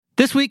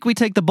This week, we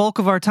take the bulk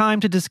of our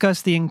time to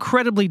discuss the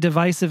incredibly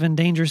divisive and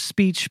dangerous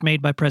speech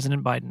made by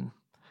President Biden.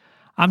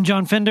 I'm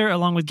John Fender,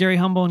 along with Gary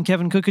Humble and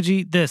Kevin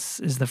Kukaji. This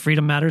is the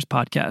Freedom Matters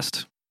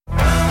podcast.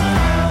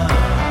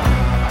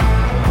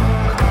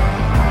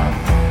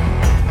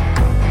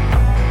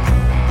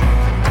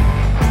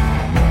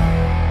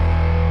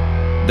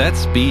 That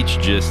speech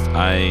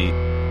I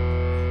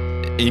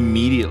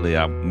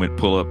went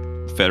pull up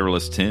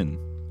Federalist 10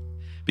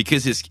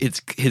 because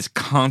his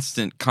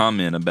constant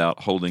comment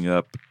about holding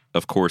up,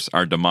 of course,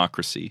 our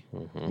democracy,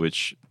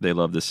 which they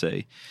love to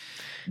say.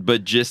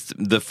 But just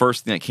the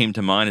first thing that came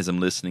to mind as I'm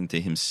listening to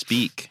him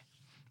speak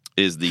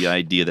is the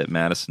idea that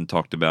Madison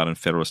talked about in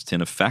Federalist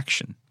 10 of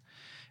faction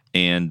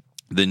and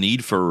the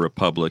need for a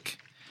republic,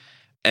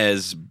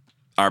 as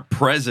our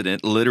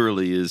president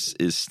literally is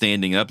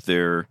standing up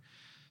there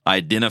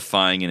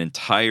identifying an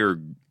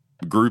entire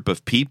group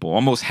of people,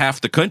 almost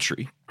half the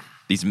country,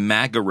 these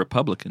MAGA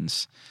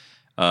Republicans,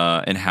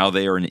 and how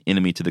they are an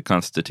enemy to the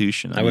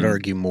Constitution. I would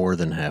argue more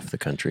than half the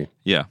country.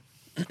 Yeah.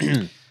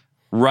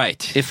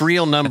 Right. If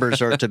real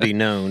numbers are to be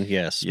known,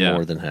 yes,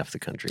 more than half the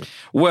country.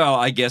 Well,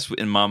 I guess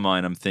in my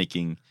mind, I'm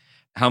thinking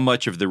how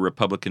much of the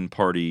Republican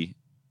Party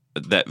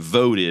that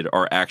voted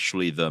are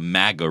actually the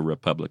MAGA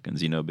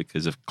Republicans,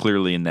 because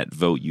clearly in that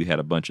vote you had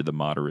a bunch of the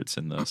moderates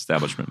and the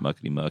establishment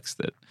muckety-mucks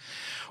that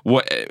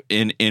what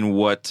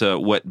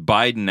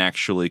Biden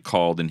actually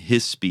called in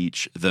his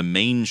speech the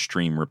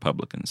mainstream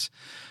Republicans.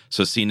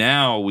 So see,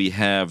 now we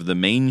have the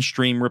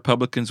mainstream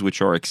Republicans,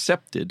 which are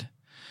accepted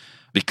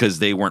because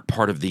they weren't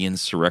part of the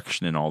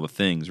insurrection and all the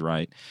things,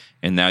 right?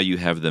 And now you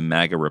have the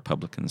MAGA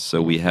Republicans.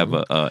 So we have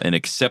an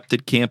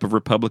accepted camp of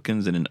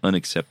Republicans and an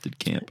unaccepted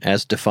camp.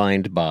 As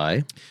defined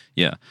by?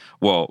 Yeah.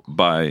 Well,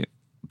 by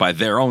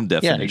their own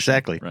definition. Yeah,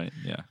 exactly. Right,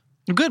 yeah.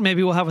 Good,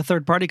 maybe we'll have a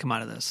third party come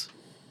out of this.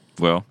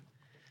 Well.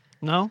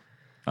 No?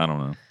 I don't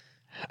know.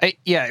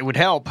 Yeah, it would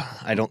help.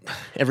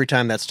 Every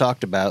time that's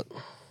talked about,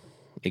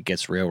 it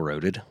gets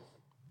railroaded.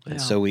 Yeah.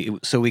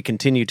 And so we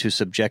continue to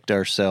subject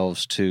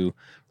ourselves to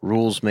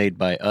rules made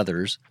by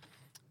others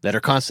that are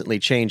constantly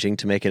changing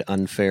to make it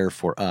unfair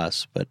for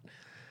us. But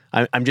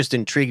I'm just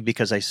intrigued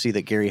because I see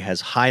that Gary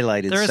has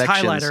highlighted sections. There is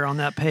highlighter on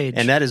that page.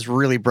 And that is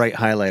really bright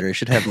highlighter. I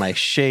should have my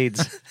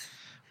shades.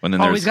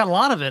 He's got a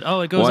lot of it. Oh,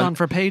 it goes on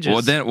for pages.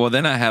 Well,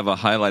 then I have a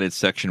highlighted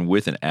section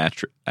with an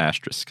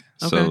asterisk.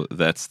 Okay. So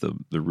that's the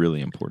really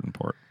important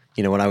part.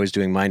 When I was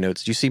doing my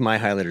notes, do you see my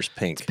highlighter's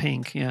pink? It's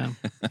pink, yeah.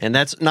 And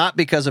that's not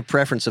because of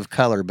preference of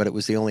color, but it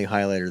was the only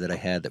highlighter that I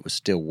had that was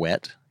still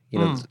wet.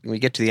 When you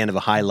get to the end of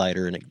a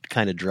highlighter and it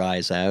kind of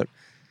dries out.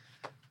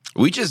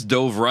 We just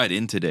dove right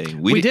in today.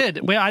 We did.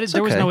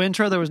 There was no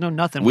intro. There was no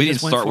nothing. We didn't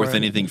start with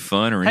anything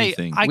fun or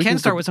anything. I can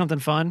start with something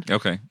fun.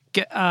 Okay.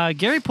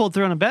 Gary pulled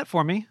through on a bet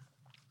for me.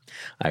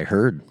 I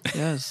heard.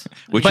 Yes.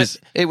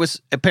 It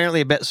was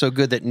apparently a bet so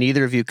good that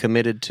neither of you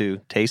committed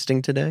to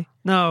tasting today?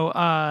 No,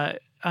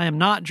 I am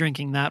not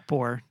drinking that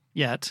pour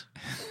yet,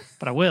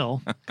 but I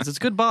will because it's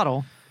a good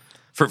bottle.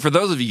 For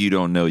those of you who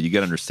don't know, you got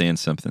to understand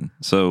something.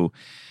 So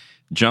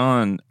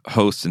John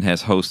hosts and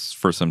has hosts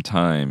for some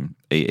time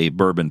a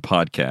bourbon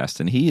podcast,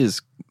 and he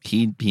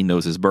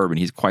knows his bourbon.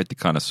 He's quite the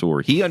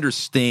connoisseur. He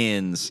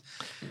understands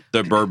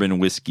the bourbon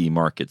whiskey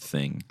market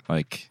thing.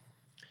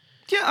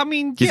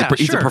 He's a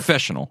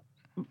professional.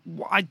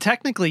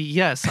 Technically,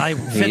 yes, I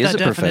fit He is that a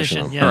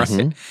definition. professional. Yes.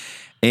 Right.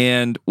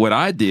 And what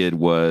I did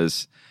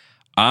was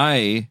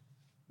I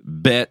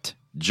bet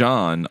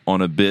John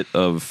on a bit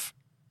of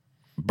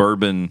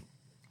bourbon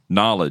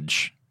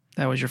knowledge.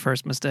 That was your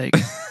first mistake.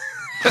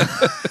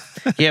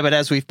 Yeah, but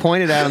as we've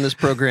pointed out on this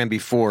program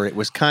before, it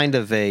was kind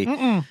of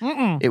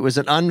it was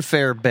an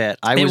unfair bet.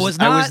 I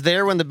was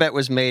there when the bet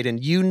was made,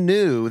 and you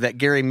knew that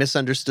Gary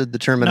misunderstood the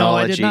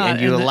terminology, I did not. and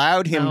you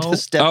allowed him to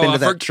step into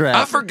that trap.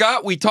 I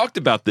forgot we talked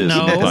about this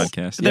in the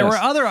podcast. There were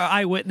other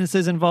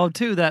eyewitnesses involved,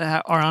 too,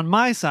 that are on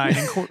my side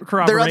and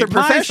corroborate They're other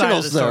my professionals, side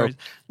of the stories.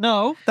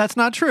 No, that's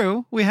not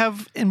true. We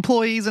have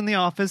employees in the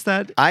office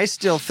that... I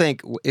still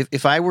think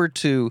if I were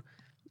to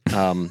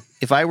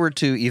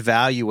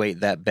evaluate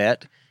that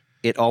bet,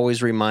 it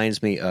always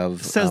reminds me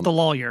of... Says the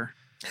lawyer.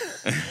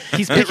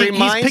 He's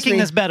picking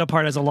this bet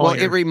apart as a lawyer. Well,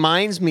 it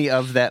reminds me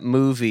of that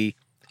movie.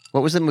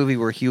 What was the movie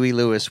where Huey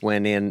Lewis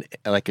went in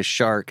like a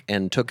shark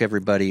and took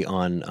everybody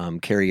on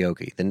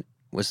karaoke? Then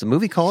was the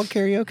movie called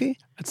Karaoke?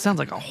 It sounds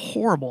like a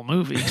horrible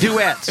movie.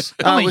 Duets.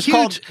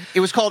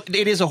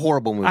 It is a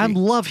horrible movie. I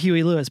love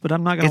Huey Lewis, but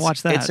I'm not going to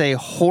watch that. It's a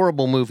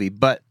horrible movie,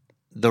 but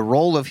the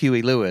role of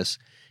Huey Lewis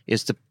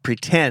is to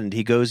pretend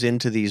he goes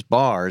into these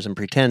bars and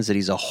pretends that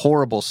he's a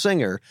horrible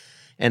singer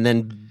and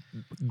then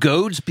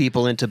goads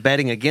people into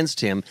betting against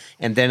him,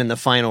 and then in the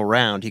final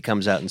round, he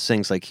comes out and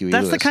sings like Huey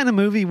Lewis. That's the kind of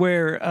movie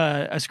where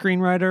a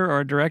screenwriter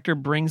or a director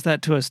brings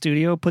that to a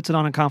studio, puts it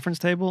on a conference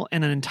table,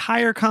 and an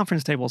entire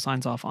conference table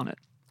signs off on it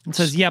and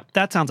says, yep,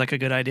 that sounds like a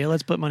good idea.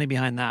 Let's put money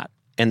behind that.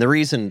 And the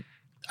reason,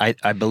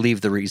 I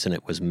believe the reason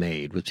it was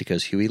made was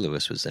because Huey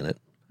Lewis was in it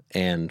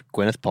and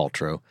Gwyneth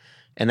Paltrow.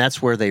 And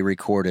that's where they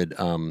recorded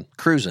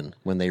Cruisin'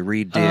 when they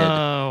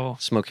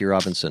redid Smokey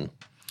Robinson.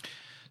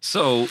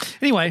 So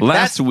Anyway,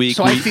 last week,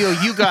 So I feel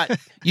you got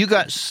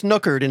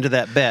snookered into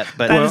that bet,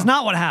 but that is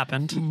not what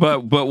happened.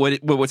 but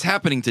what's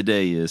happening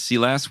today is, see,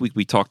 last week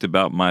we talked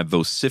about my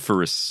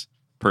vociferous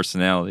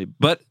personality,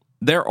 but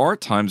there are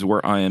times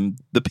where I am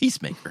the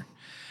peacemaker.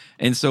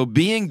 And so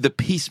being the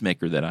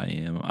peacemaker that I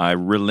am, I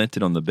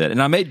relented on the bet.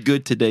 And I made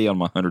good today on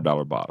my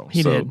 $100 bottle.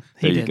 He did.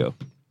 He There did. you go.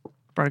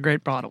 Brought a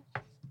great bottle.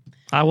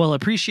 I will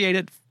appreciate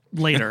it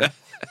later.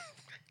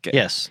 Okay.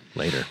 yes,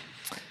 later.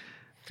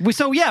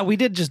 we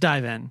did just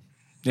dive in.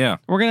 Yeah.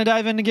 We're going to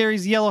dive into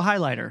Gary's yellow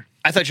highlighter.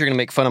 I thought you were going to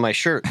make fun of my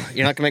shirt.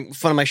 You're not going to make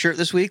fun of my shirt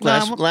this week?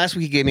 No, Last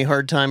week you gave me a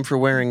hard time for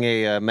wearing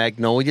a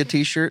Magnolia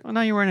t-shirt. Well,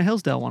 now you're wearing a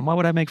Hillsdale one. Why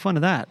would I make fun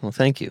of that? Well,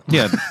 thank you.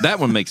 Yeah, that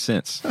one makes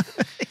sense.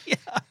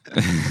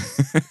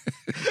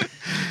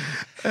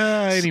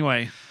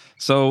 Anyway.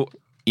 So,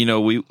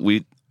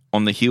 we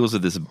on the heels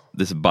of this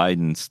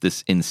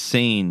this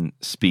insane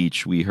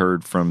speech we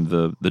heard from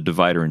the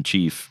divider in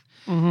chief,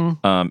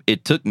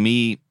 it took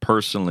me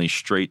personally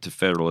straight to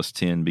Federalist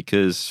 10,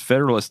 because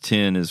Federalist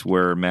 10 is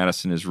where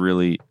Madison is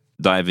really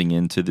diving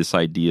into this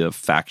idea of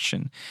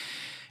faction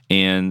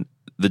and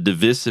the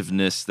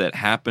divisiveness that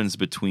happens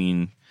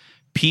between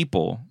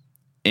people,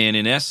 and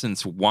in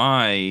essence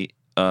why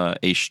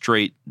a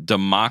straight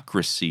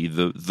democracy,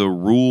 the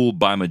rule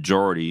by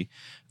majority,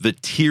 the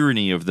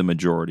tyranny of the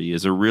majority,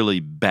 is a really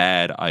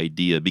bad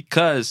idea.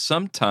 Because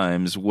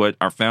sometimes what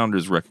our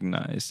founders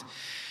recognized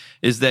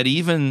is that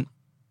even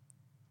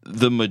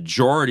the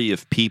majority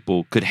of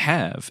people could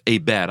have a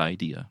bad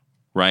idea,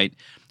 right?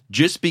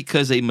 Just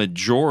because a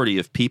majority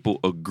of people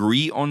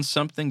agree on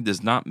something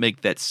does not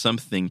make that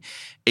something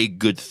a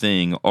good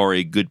thing or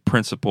a good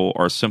principle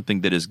or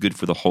something that is good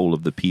for the whole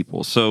of the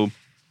people. So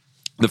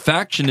the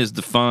faction is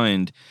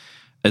defined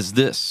as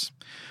this,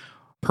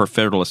 per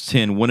Federalist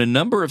 10, when a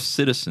number of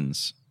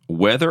citizens,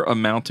 whether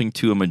amounting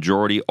to a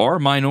majority or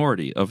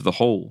minority of the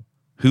whole,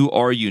 who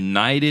are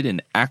united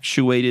and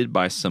actuated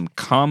by some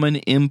common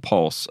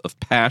impulse of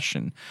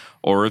passion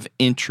or of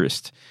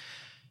interest,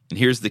 and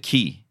here's the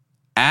key,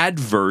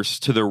 adverse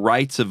to the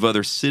rights of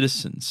other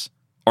citizens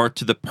or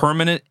to the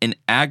permanent and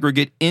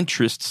aggregate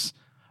interests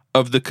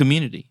of the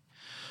community.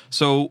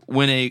 So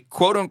when a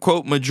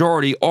quote-unquote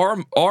majority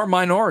or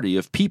minority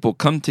of people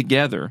come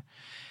together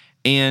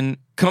and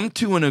come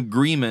to an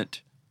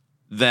agreement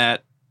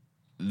that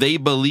they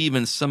believe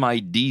in some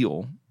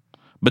ideal,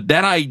 but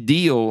that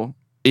ideal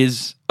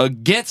is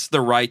against the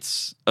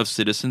rights of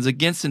citizens,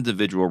 against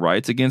individual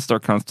rights, against our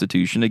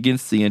Constitution,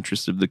 against the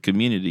interests of the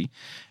community,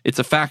 it's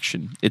a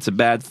faction. It's a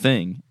bad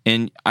thing.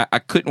 And I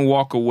couldn't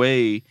walk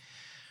away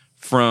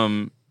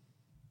from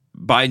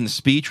Biden's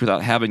speech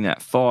without having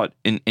that thought.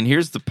 And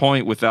here's the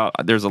point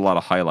there's a lot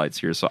of highlights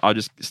here, so I'll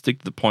just stick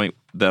to the point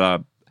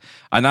that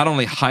I not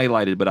only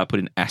highlighted, but I put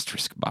an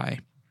asterisk by.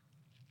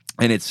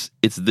 And it's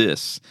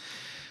this.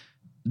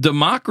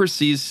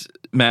 Democracies,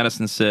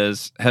 Madison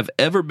says, have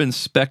ever been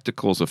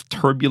spectacles of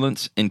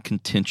turbulence and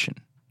contention,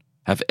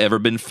 have ever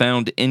been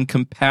found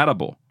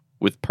incompatible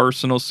with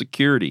personal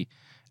security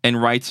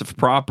and rights of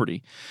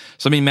property.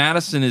 So, I mean,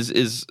 Madison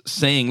is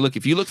saying, look,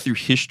 if you look through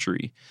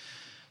history,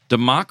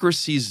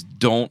 democracies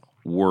don't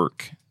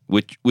work,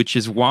 which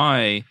is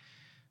why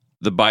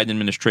the Biden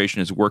administration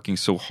is working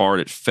so hard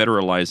at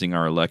federalizing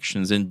our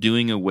elections and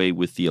doing away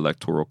with the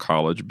Electoral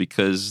College,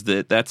 because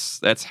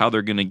that's how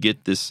they're going to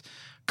get this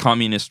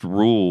communist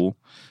rule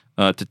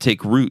to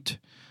take root.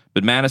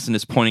 But Madison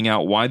is pointing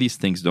out why these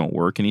things don't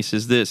work, and he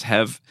says this,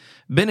 have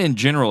been in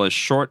general as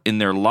short in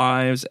their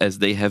lives as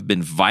they have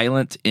been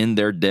violent in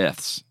their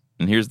deaths.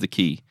 And here's the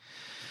key.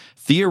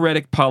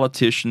 Theoretic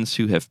politicians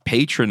who have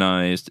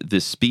patronized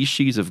this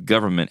species of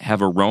government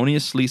have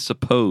erroneously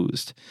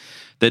supposed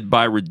that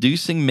by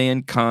reducing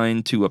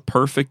mankind to a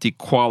perfect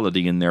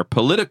equality in their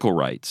political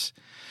rights,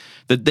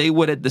 that they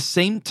would at the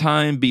same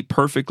time be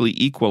perfectly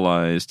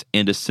equalized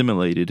and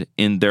assimilated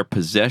in their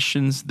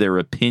possessions, their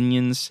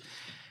opinions,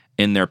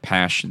 and their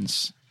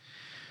passions.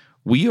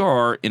 We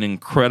are an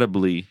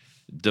incredibly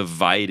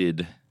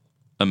divided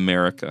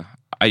America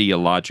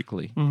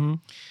ideologically. Mm-hmm.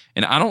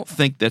 And I don't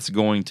think that's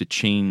going to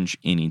change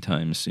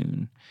anytime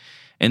soon.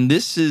 And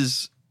this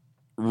is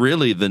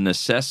really the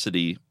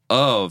necessity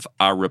of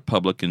our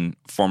Republican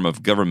form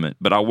of government.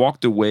 But I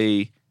walked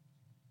away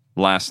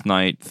last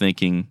night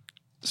thinking,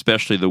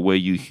 especially the way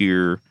you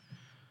hear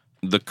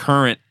the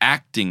current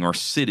acting or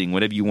sitting,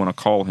 whatever you want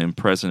to call him,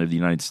 President of the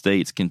United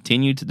States,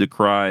 continue to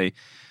decry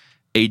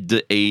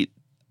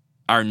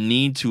our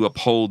need to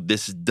uphold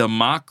this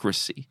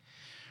democracy.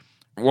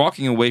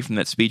 Walking away from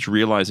that speech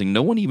realizing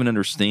no one even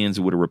understands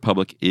what a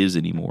republic is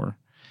anymore.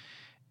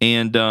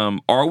 And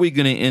are we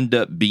going to end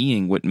up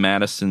being what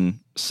Madison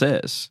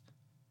says?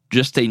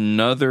 Just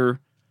another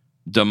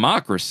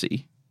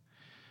democracy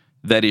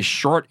that is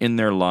short in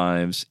their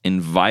lives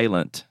and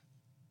violent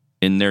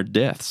in their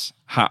deaths?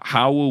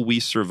 How will we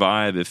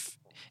survive if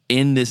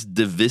in this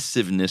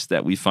divisiveness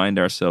that we find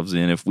ourselves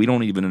in, if we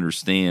don't even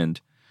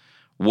understand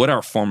what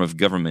our form of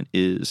government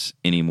is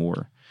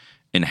anymore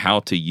and how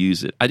to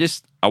use it?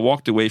 I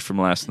walked away from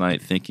last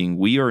night thinking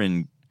we are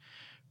in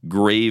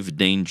grave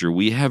danger.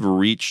 We have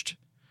reached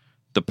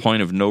the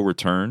point of no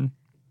return.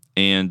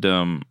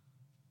 And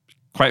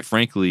quite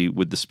frankly,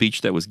 with the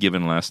speech that was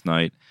given last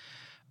night,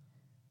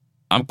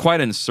 I'm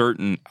quite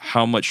uncertain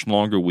how much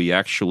longer we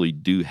actually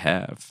do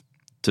have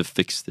to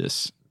fix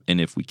this, and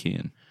if we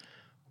can.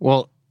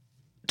 Well,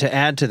 to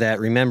add to that,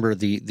 remember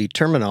the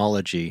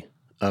terminology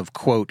of,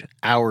 quote,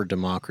 our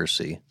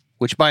democracy,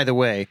 which, by the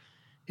way,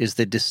 is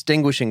the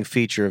distinguishing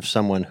feature of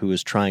someone who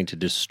is trying to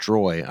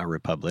destroy our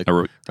republic.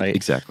 Right?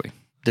 Exactly.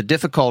 The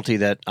difficulty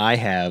that I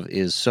have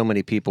is so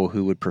many people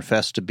who would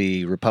profess to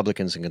be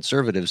Republicans and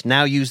conservatives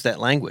now use that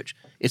language.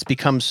 It's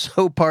become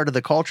so part of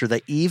the culture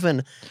that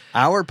even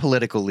our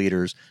political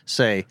leaders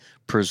say,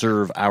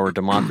 preserve our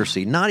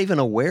democracy, not even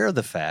aware of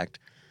the fact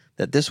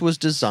that this was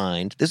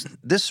designed.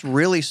 This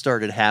really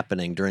started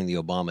happening during the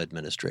Obama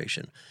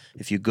administration.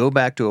 If you go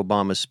back to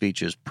Obama's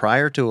speeches,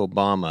 prior to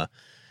Obama,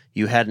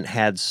 you hadn't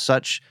had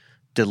such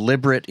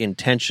deliberate,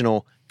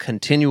 intentional,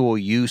 continual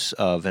use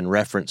of and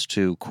reference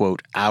to,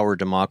 quote, our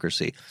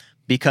democracy,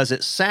 because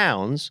it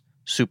sounds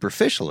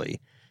superficially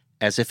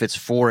as if it's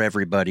for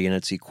everybody and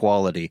it's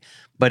equality,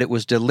 but it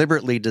was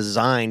deliberately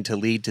designed to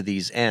lead to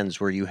these ends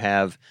where you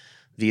have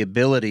the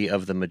ability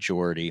of the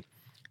majority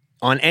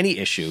on any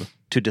issue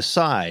to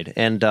decide.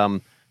 And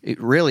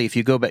it really, if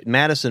you go back,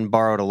 Madison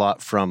borrowed a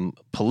lot from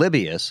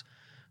Polybius,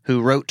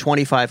 who wrote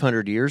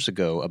 2,500 years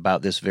ago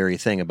about this very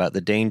thing, about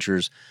the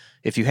dangers.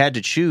 If you had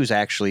to choose,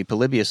 actually,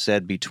 Polybius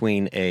said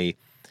between a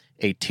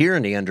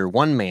tyranny under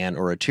one man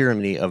or a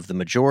tyranny of the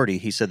majority,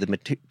 he said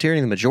the tyranny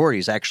of the majority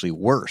is actually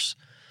worse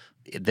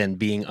than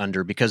being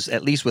under, because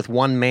at least with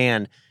one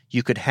man,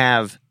 you could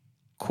have,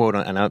 quote,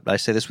 and I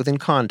say this within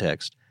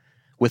context,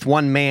 with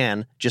one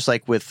man, just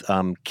like with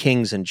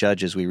kings and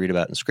judges we read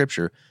about in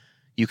Scripture,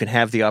 you can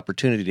have the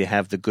opportunity to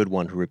have the good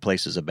one who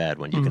replaces a bad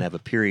one. You can have a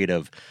period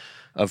of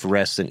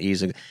rest and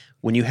ease.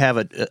 When you have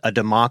a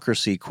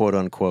democracy, quote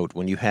unquote,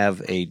 when you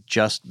have a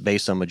just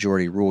based on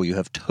majority rule, you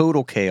have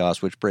total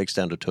chaos, which breaks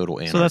down to total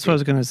anarchy. So that's what I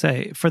was going to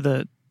say. For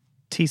the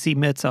TC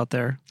Mitts out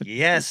there.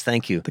 Yes,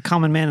 thank you. The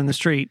common man in the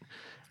street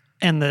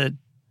and the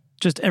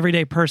just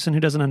everyday person who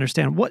doesn't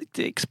understand.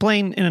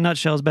 Explain in a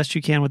nutshell as best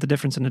you can what the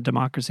difference in a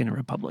democracy and a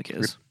republic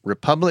is.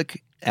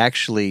 Republic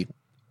actually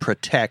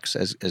protects,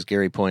 as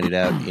Gary pointed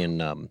out in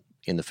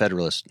the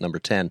Federalist number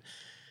 10,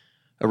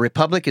 a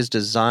republic is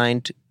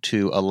designed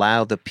to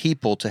allow the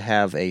people to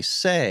have a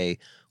say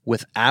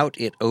without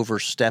it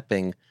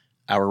overstepping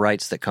our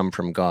rights that come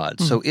from God.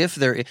 So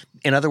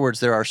in other words,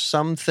 there are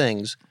some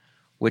things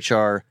which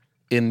are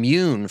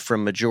immune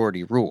from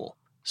majority rule,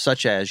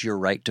 such as your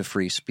right to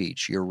free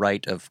speech, your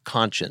right of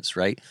conscience,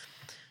 right?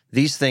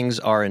 These things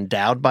are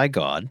endowed by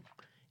God,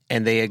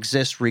 and they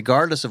exist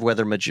regardless of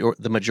whether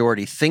the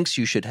majority thinks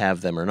you should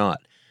have them or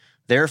not.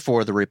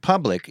 Therefore, the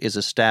republic is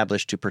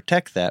established to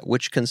protect that,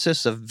 which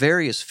consists of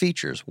various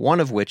features, one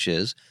of which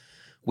is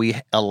we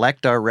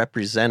elect our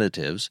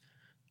representatives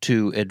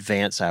to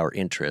advance our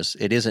interests.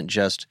 It isn't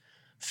just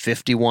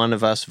 51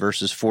 of us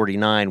versus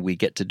 49, we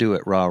get to do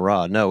it,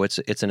 rah-rah. No, it's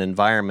an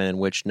environment in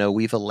which, no,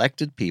 we've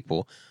elected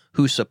people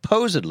who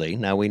supposedly,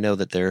 now we know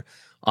that they're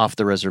off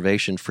the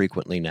reservation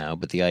frequently now,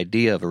 but the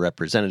idea of a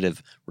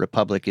representative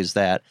republic is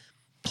that.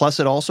 Plus,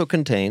 it also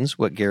contains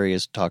what Gary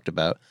has talked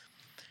about,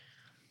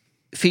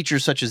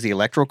 features such as the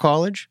Electoral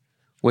College,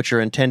 which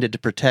are intended to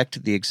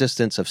protect the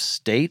existence of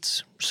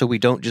states, so we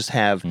don't just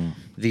have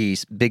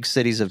these big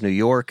cities of New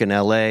York and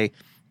L.A.,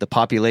 the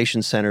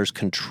population centers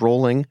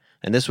controlling,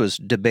 and this was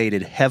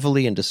debated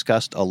heavily and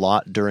discussed a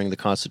lot during the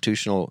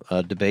constitutional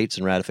debates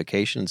and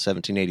ratification in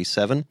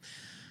 1787,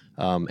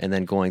 and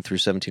then going through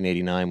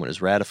 1789 when it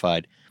was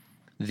ratified.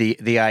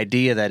 The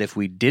idea that if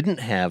we didn't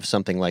have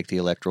something like the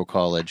Electoral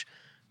College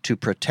to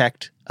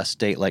protect a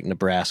state like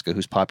Nebraska,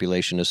 whose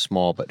population is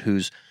small, but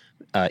whose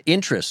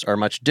interests are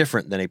much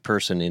different than a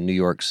person in New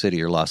York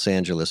City or Los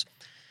Angeles,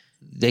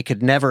 they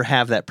could never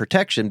have that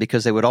protection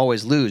because they would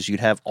always lose.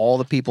 You'd have all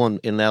the people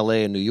in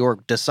L.A. and New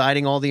York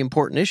deciding all the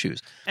important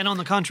issues. And on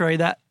the contrary,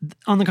 that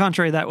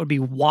would be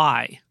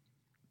why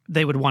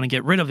they would want to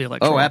get rid of the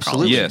Electoral College. Oh,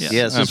 absolutely.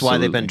 Yes. That's why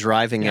they've been Absolutely.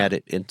 driving at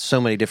it in so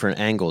many different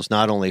angles,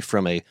 not only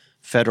from a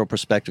federal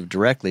perspective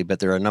directly, but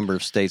there are a number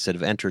of states that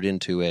have entered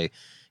into a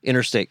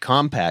interstate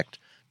compact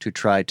to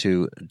try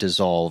to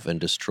dissolve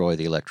and destroy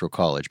the Electoral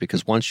College.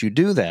 Because once you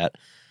do that,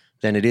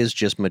 then it is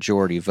just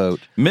majority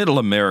vote. Middle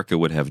America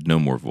would have no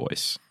more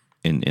voice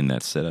in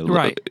that set.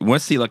 Right.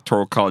 Once the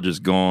Electoral College is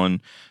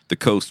gone, the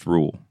coast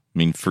rule. I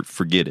mean,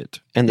 forget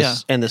it. And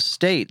the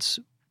states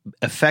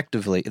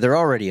effectively, they're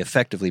already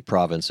effectively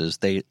provinces.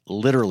 They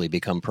literally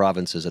become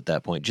provinces at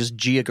that point, just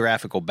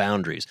geographical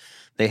boundaries.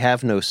 They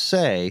have no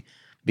say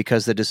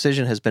because the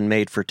decision has been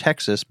made for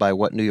Texas by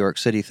what New York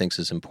City thinks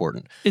is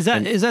important. Is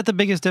that the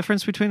biggest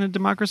difference between a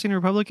democracy and a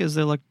republic? Is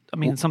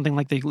something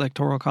like the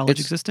Electoral College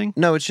existing?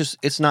 No,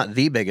 it's not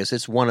the biggest.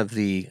 It's one of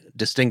the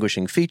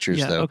distinguishing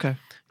features, though. Okay.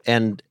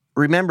 And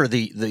remember,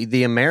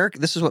 the American.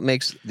 This is what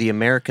makes the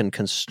American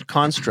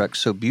construct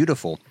so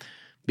beautiful,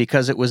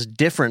 because it was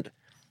different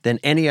than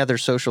any other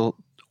social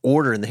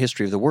order in the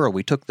history of the world.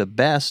 We took the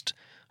best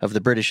of the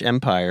British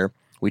Empire.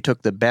 We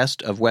took the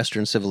best of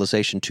Western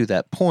civilization to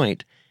that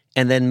point,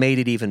 and then made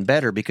it even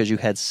better because you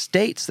had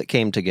states that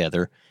came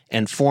together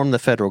and formed the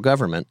federal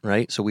government,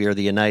 right? So we are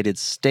the United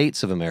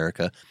States of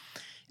America,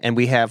 and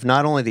we have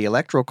not only the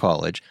Electoral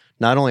College,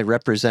 not only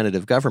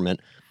representative government,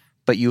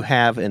 but you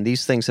have, and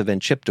these things have been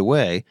chipped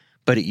away,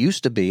 but it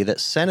used to be that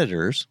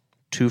senators,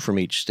 2 from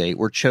each state,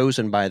 were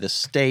chosen by the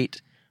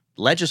state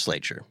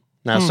legislature.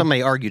 Now, some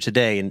may argue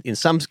today, in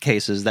some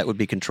cases, that would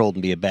be controlled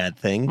and be a bad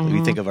thing. If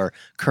you think of our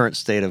current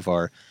state of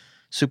our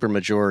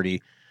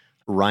supermajority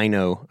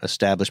rhino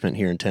establishment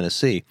here in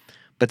Tennessee.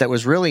 But that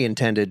was really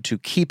intended to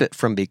keep it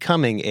from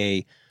becoming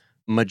a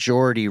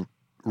majority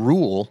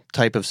rule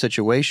type of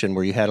situation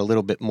where you had a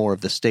little bit more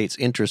of the state's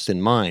interest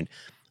in mind.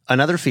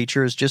 Another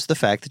feature is just the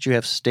fact that you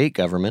have state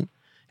government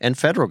and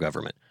federal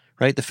government,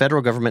 right? The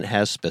federal government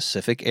has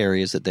specific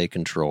areas that they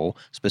control,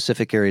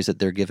 specific areas that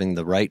they're giving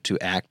the right to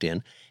act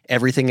in.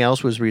 Everything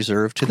else was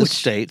reserved to the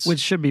states. Which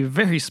should be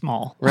very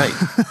small. Right.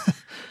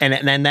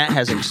 and that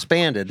has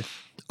expanded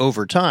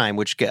over time,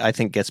 which I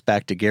think gets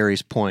back to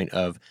Gary's point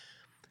of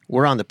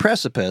we're on the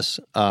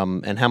precipice,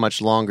 and how much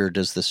longer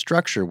does the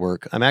structure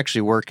work? I'm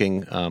actually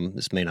working,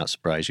 this may not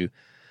surprise you,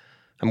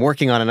 I'm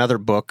working on another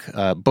book,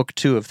 book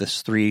 2 of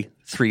this three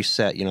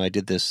set. I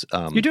did this.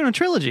 You're doing a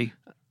trilogy.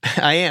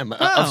 I am,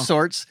 of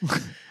sorts.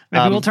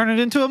 Maybe we'll turn it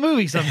into a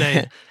movie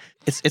someday.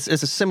 It's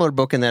a similar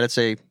book in that it's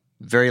a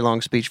very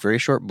long speech, very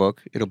short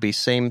book. It'll be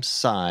same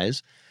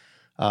size,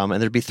 and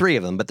there'd be 3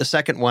 of them. But the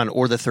second one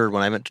or the third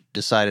one, I haven't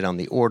decided on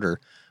the order,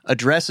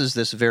 addresses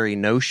this very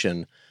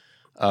notion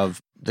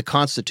of the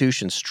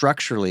Constitution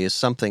structurally is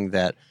something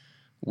that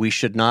we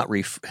should not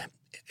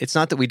it's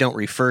not that we don't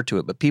refer to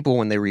it, but people,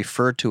 when they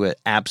refer to it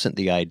absent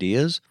the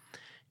ideas,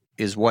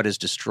 is what is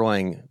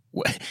destroying.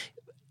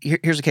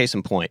 Here's a case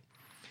in point.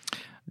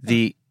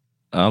 I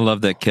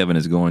love that Kevin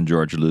is going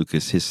George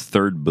Lucas. His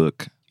third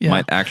book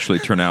might actually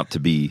turn out to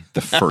be the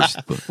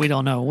first book. We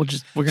don't know.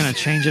 We're going to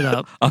change it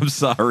up. I'm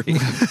sorry.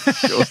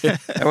 Go ahead.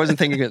 I wasn't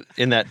thinking it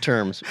in that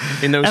terms.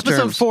 In those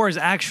episode terms. 4 is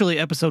actually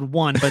episode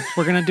 1, but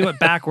we're going to do it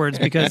backwards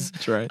because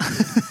That's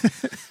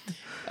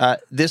right.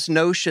 This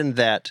notion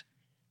that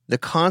the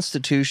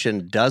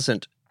Constitution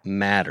doesn't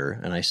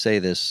matter, and I say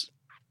this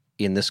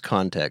in this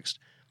context,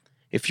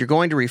 if you're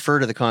going to refer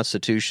to the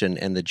Constitution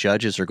and the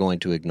judges are going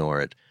to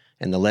ignore it,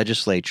 and the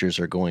legislatures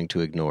are going to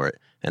ignore it,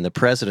 and the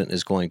president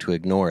is going to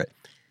ignore it,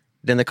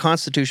 then the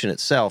Constitution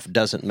itself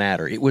doesn't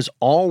matter. It was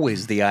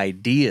always the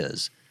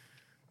ideas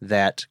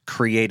that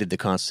created the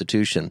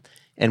Constitution.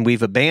 And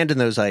we've abandoned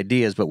those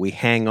ideas, but we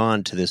hang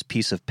on to this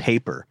piece of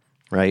paper,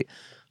 right?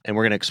 And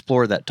we're going to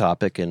explore that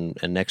topic, and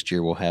next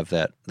year we'll have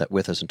that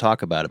with us and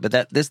talk about it.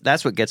 But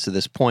that's what gets to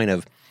this point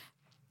of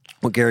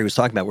what Gary was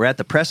talking about. We're at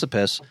the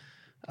precipice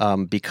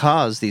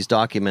because these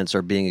documents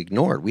are being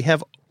ignored. We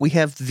have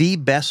the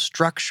best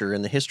structure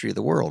in the history of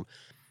the world.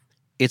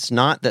 It's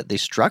not that the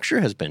structure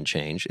has been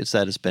changed, it's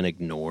that it's been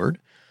ignored.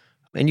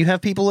 And you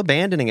have people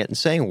abandoning it and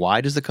saying, why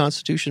does the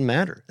Constitution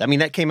matter? I mean,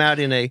 that came out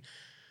in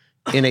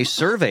a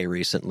survey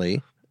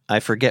recently. I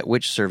forget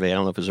which survey. I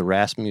don't know if it was a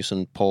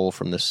Rasmussen poll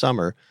from this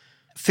summer.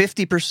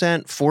 50%,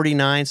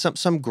 49%,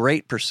 some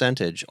great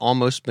percentage,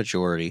 almost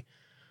majority,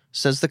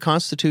 says the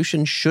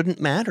Constitution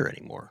shouldn't matter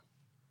anymore.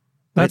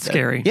 That's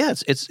scary. Yeah,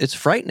 it's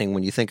frightening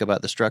when you think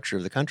about the structure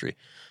of the country.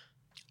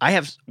 I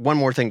have one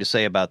more thing to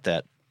say about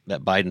that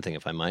Biden thing,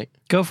 if I might.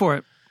 Go for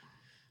it.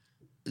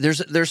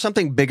 There's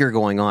something bigger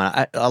going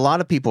on. A lot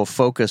of people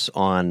focus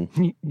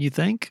on... You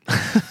think?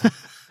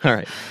 All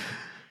right.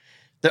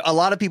 A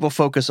lot of people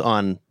focus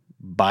on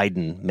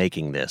Biden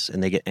making this,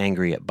 and they get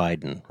angry at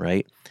Biden,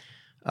 right?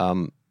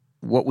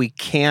 What we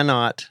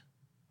cannot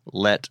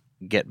let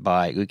get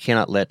by, we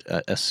cannot let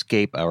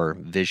escape our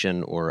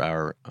vision or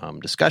our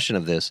discussion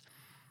of this,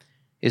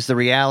 is the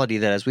reality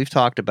that, as we've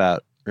talked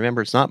about,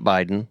 remember, it's not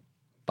Biden.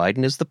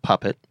 Biden is the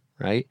puppet,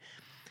 right?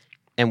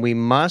 And we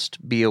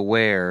must be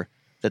aware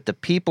that the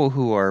people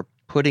who are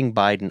putting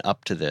Biden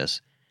up to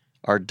this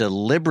are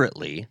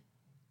deliberately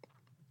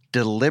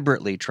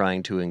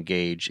trying to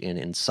engage in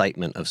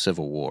incitement of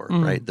civil war,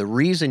 right? The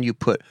reason you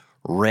put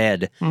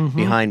red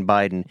behind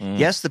Biden,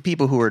 yes, the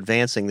people who are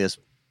advancing this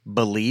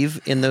believe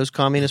in those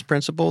communist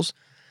principles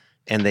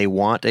and they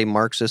want a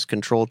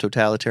Marxist-controlled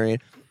totalitarian,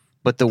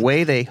 but the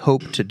way they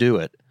hope to do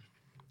it,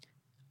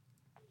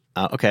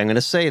 okay, I'm going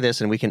to say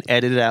this, and we can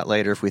edit it out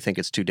later if we think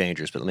it's too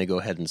dangerous, but let me go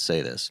ahead and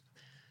say this.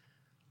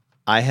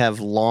 I have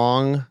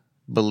long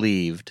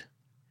believed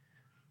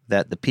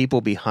that the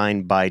people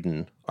behind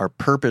Biden are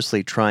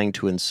purposely trying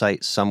to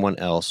incite someone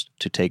else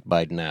to take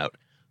Biden out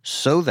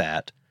so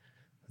that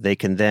they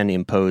can then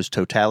impose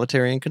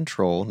totalitarian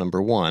control,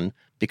 number one,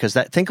 because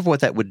think of what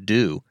that would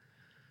do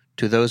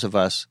to those of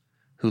us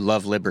who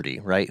love liberty,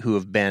 right, who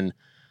have been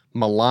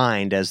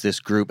maligned as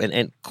this group, and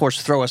of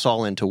course throw us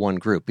all into one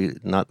group.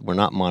 We're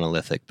not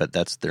monolithic, but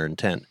that's their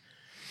intent.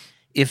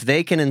 If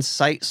they can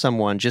incite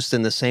someone just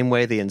in the same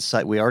way they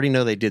incite, we already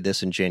know they did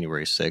this in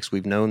January 6th.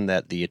 We've known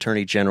that the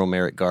Attorney General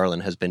Merrick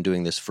Garland has been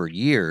doing this for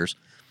years.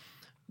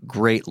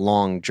 great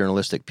long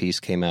journalistic piece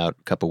came out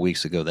a couple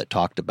weeks ago that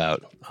talked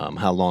about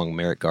how long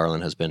Merrick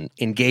Garland has been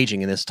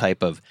engaging in this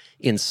type of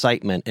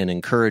incitement and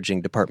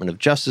encouraging Department of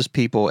Justice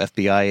people,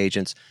 FBI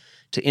agents,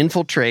 to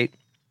infiltrate,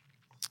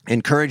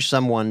 encourage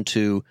someone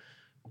to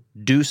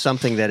do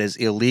something that is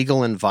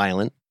illegal and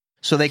violent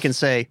so they can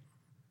say,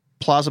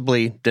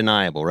 plausibly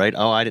deniable, right?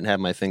 Oh, I didn't have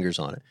my fingers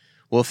on it.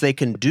 Well, if they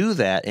can do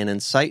that and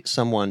incite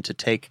someone to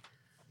take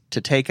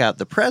out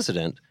the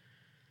president,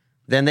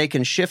 then they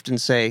can shift and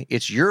say,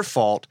 it's your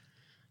fault,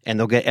 and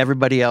they'll get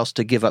everybody else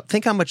to give up.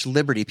 Think how much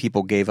liberty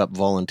people gave up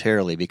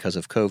voluntarily because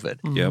of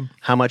COVID. Yep.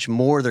 How much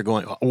more they're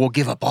going, we'll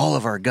give up all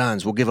of our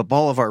guns, we'll give up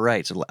all of our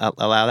rights,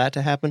 allow that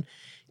to happen.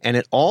 And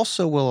it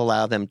also will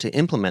allow them to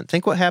implement.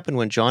 Think what happened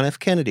when John F.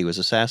 Kennedy was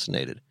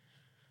assassinated,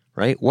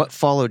 right? What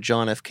followed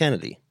John F.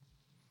 Kennedy?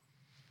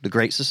 The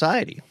Great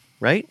Society,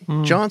 right?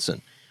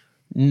 Johnson.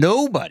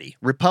 Nobody,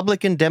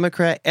 Republican,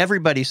 Democrat,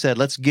 everybody said,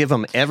 let's give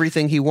him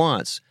everything he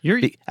wants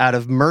out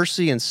of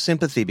mercy and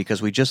sympathy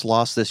because we just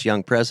lost this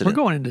young president.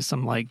 We're going into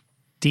some like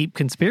deep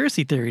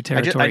conspiracy theory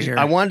territory here.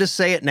 I wanted to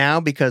say it now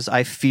because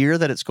I fear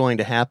that it's going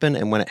to happen,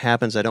 and when it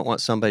happens, I don't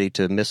want somebody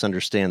to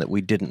misunderstand that we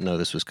didn't know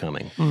this was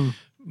coming.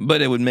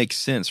 But it would make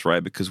sense,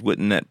 right? Because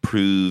wouldn't that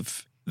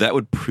prove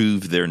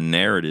their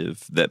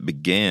narrative that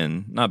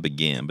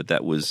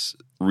that was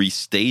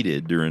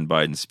restated during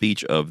Biden's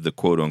speech of the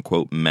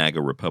quote-unquote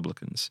MAGA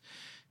Republicans.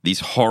 These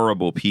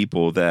horrible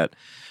people that,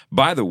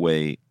 by the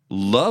way,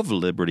 love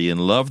liberty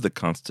and love the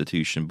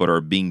Constitution, but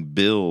are being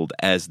billed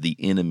as the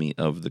enemy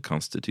of the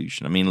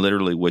Constitution. I mean,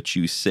 literally what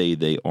you say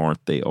they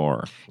aren't, they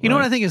are. You know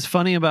what I think is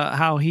funny about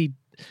how he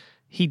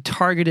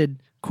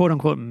targeted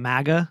quote-unquote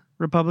MAGA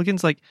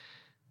Republicans? Like,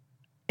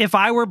 if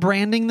I were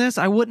branding this,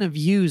 I wouldn't have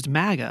used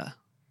MAGA.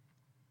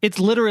 It's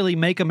literally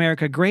make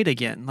America great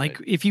again. Like,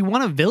 if you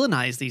want to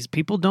villainize these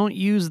people, don't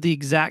use the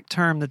exact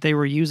term that they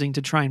were using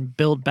to try and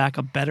build back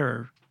a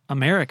better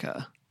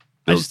America.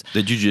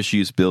 Did you just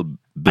use build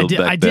back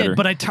better? I did,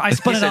 but I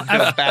spun it on.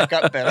 Back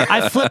up better.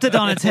 I flipped it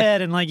on its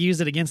head and like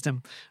used it against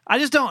him. I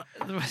just don't.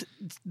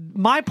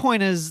 My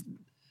point is,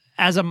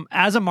 as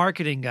a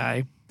marketing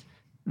guy,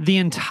 the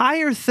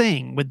entire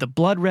thing with the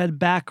blood red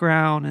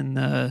background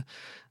and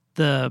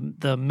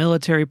the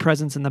military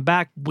presence in the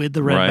back with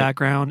the red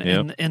background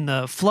and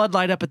the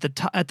floodlight up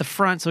at the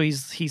front, so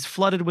he's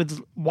flooded with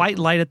white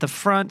light at the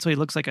front, so he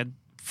looks like a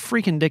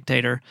freaking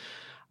dictator.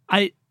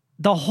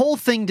 The whole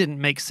thing didn't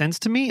make sense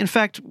to me. In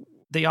fact,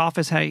 the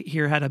office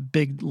here had a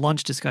big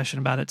lunch discussion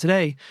about it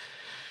today.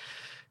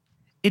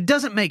 It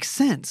doesn't make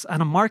sense on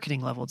a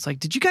marketing level. It's like,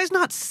 did you guys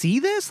not see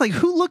this? Like,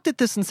 who looked at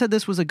this and said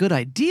this was a good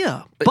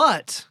idea?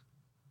 But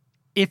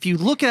if you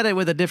look at it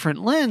with a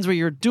different lens where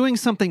you're doing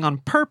something on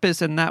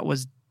purpose and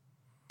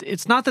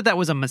it's not that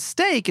was a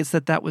mistake, it's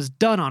that was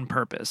done on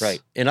purpose.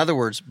 Right. In other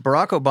words,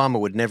 Barack Obama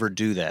would never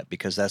do that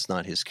because that's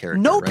not his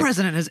character. No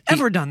president has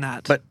ever done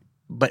that.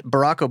 But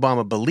Barack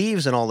Obama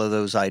believes in all of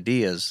those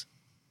ideas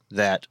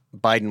that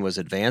Biden was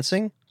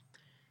advancing.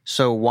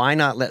 So why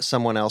not let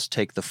someone else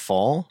take the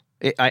fall?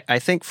 I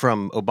think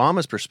from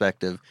Obama's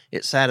perspective,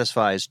 it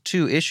satisfies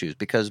two issues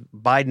because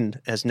Biden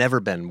has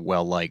never been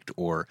well-liked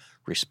or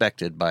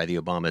respected by the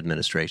Obama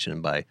administration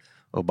and by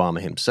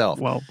Obama himself.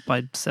 Well,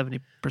 by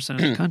 70% of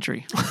the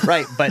country.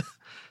 Right, but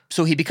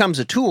so he becomes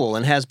a tool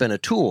and has been a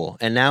tool,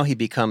 and now he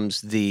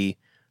becomes the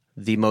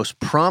most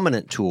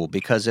prominent tool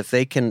because if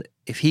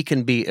he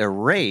can be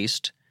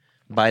erased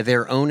by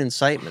their own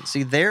incitement.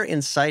 See, they're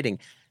inciting.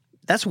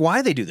 That's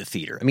why they do the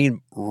theater. I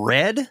mean,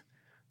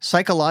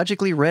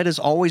 psychologically, red has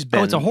always been...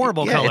 Oh, it's a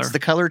horrible color. It's the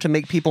color to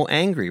make people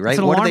angry, right? It's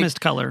an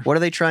alarmist color. What are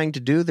they trying to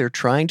do? They're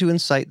trying to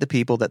incite the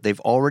people that they've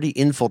already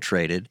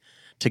infiltrated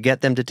to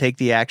get them to take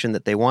the action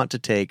that they want to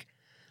take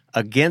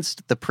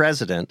against the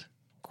president,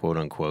 quote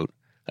unquote,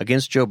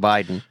 against Joe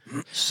Biden,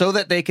 so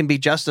that they can be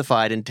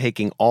justified in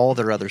taking all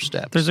their other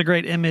steps. There's a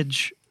great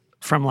image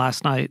from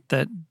last night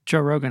that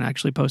Joe Rogan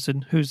actually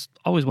posted, who's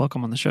always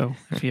welcome on the show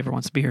if he ever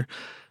wants to be here,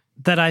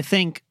 that I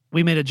think...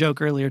 We made a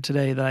joke earlier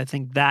today that I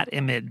think that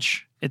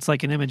image, it's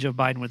like an image of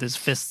Biden with his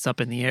fists up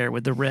in the air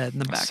with the red in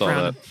the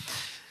background.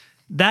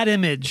 That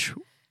image,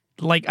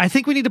 like, I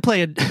think we need to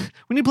play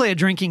a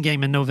drinking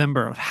game in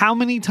November of how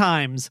many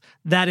times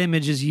that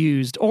image is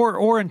used,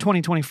 or in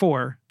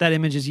 2024, that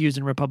image is used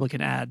in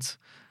Republican ads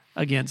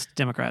against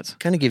Democrats.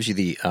 Kind of gives you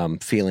the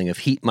feeling of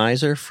Heat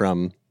Miser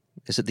from,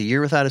 is it The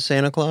Year Without a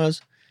Santa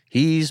Claus?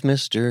 He's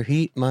Mr.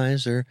 Heat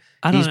Miser.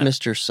 He's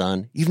Mr.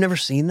 Sun. You've never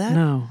seen that?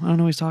 No, I don't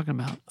know what he's talking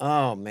about.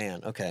 Oh, man.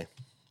 Okay.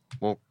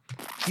 Well,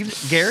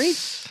 Gary,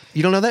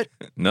 you don't know that?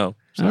 No,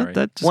 sorry.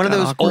 That's one of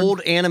those awkward.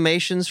 old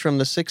animations from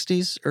the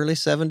 60s, early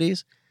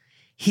 70s.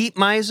 Heat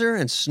Miser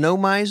and Snow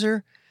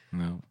Miser.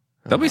 No.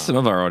 There'll be some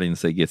of our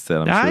audience that gets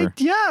that, I'm sure.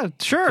 Yeah,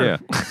 sure. Yeah,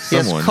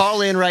 Yes,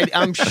 call in right.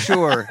 I'm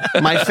sure.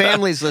 My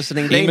family's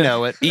listening. They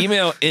know it.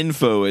 Email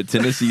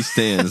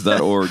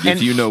info@tennesseestands.org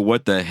if you know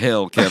what the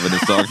hell Kevin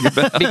is talking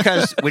about.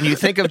 Because when you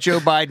think of Joe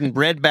Biden,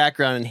 red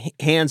background and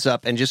hands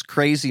up and just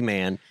crazy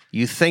man,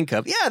 you think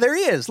of, there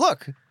he is.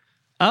 Look.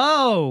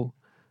 Oh.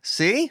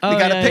 See? We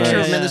got a picture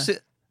of him in the suit.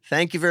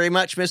 Thank you very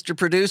much, Mr.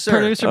 Producer.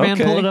 Producer man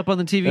Okay. pulled it up on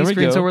the TV There we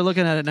screen, go. so we're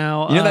looking at it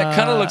now. You know, that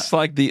kind of looks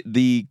like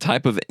the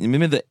type of,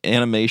 remember the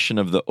animation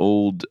of the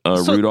old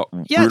Rudolph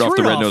it's the Rudolph,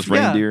 Red-Nosed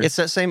yeah. Reindeer? It's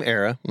that same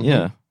era. Mhm.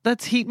 Yeah.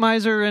 That's Heat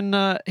Miser, and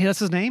that's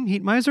his name,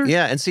 Heat Miser.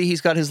 Yeah, and see,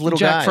 he's got his little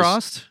Jack guys.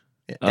 Frost.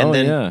 And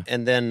then, yeah.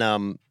 And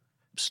then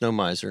Snow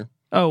Miser.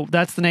 Oh,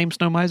 that's the name,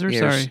 Snow Miser.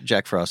 Yeah, Sorry,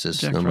 Jack Frost is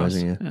Jack Snow Frost.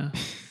 Miser, yeah.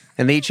 Yeah.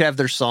 And they each have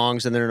their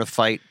songs, and they're in a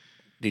fight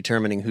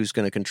determining who's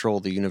going to control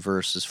the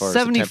universe as far as the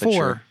 74.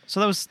 temperature. So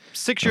that was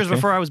 6 years Okay.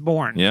 before I was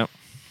born. Yep.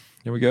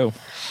 Here we go.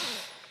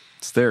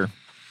 It's there.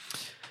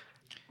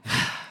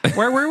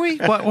 Where were we?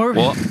 What were we?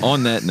 Well,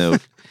 on that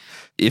note,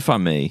 if I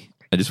may,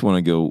 I just want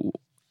to go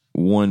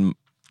one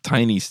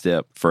tiny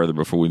step further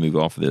before we move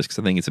off of this, because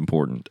I think it's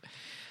important.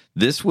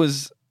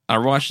 I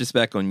watched this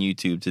back on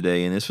YouTube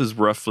today, and this was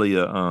roughly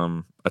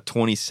a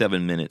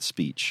 27-minute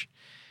speech.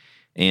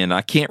 And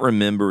I can't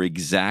remember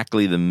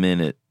exactly the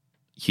minute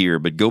here,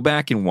 but go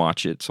back and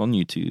watch it. It's on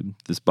YouTube,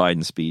 this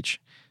Biden speech,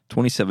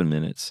 27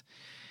 minutes.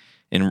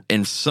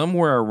 And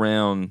somewhere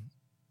around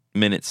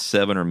minute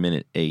 7 or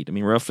minute 8, I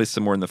mean, roughly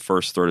somewhere in the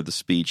first third of the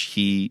speech,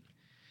 he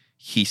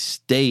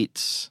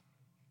states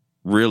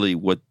really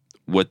what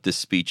this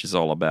speech is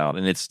all about.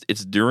 And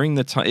it's during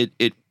the time,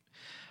 I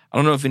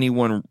don't know if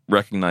anyone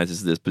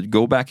recognizes this, but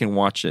go back and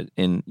watch it,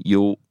 and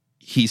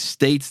he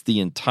states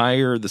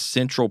the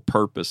central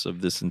purpose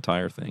of this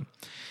entire thing.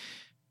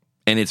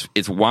 And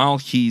it's while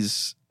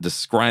he's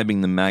describing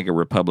the MAGA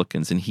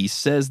Republicans, and he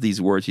says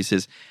these words. He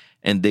says,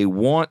 and they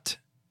want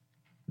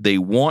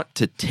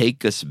to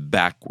take us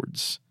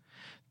backwards.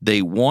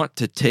 They want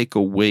to take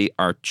away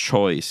our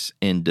choice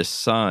and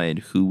decide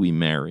who we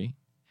marry.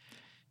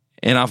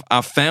 And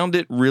I found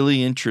it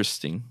really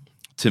interesting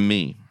to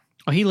me.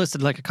 Oh, he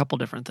listed like a couple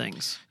different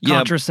things. Yeah.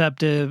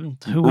 Contraceptive,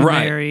 who we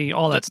Right. marry,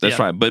 all that stuff. That's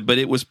right. But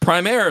it was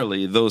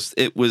primarily those.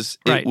 It was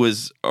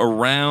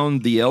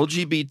around the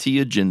LGBT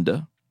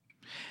agenda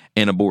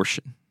and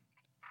abortion.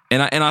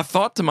 And I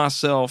thought to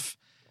myself,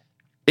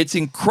 it's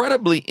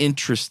incredibly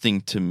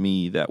interesting to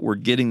me that we're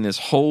getting this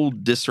whole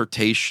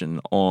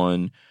dissertation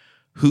on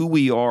who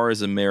we are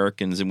as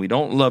Americans, and we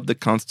don't love the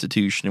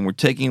Constitution, and we're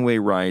taking away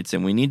rights,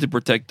 and we need to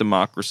protect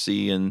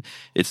democracy, and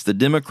it's the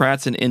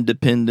Democrats and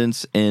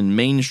independents and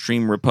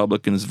mainstream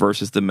Republicans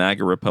versus the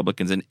MAGA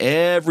Republicans, and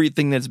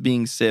everything that's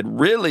being said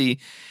really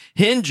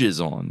hinges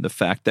on the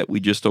fact that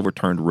we just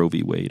overturned Roe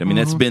v. Wade. I mean,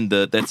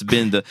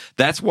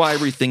 that's why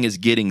everything is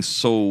getting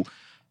so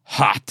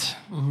hot,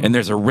 and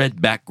there's a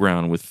red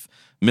background with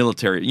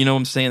military. You know what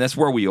I'm saying? That's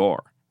where we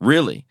are,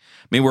 really.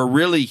 I mean, we're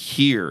really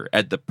here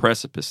at the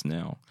precipice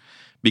now,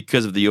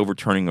 because of the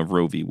overturning of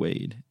Roe v.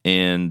 Wade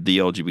and the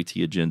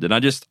LGBT agenda.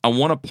 And I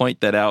want to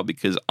point that out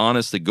because,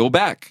 honestly, go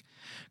back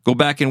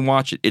and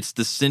watch it. It's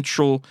the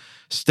central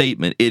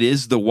statement. It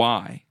is the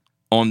why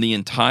on the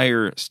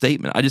entire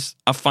statement.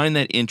 I find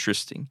that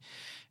interesting.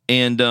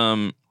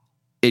 And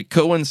it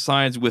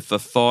coincides with the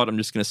thought, I'm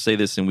just going to say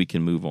this and we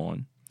can move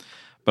on.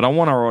 But I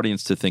want our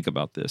audience to think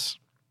about this,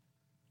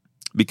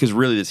 because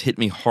really this hit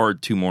me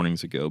hard 2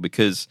 mornings ago,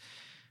 because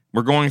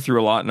we're going through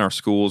a lot in our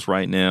schools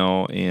right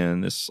now,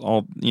 and this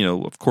all,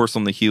 of course,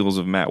 on the heels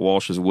of Matt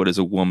Walsh's "What is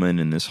a Woman"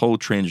 and this whole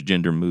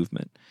transgender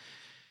movement.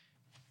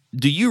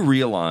 Do you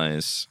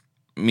realize?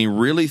 I mean,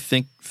 really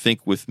think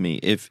with me.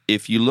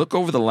 If you look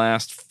over the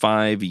last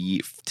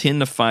 10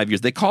 to 5 years,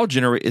 they call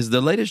is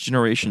the latest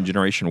generation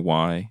Generation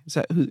Y? Is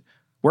that who?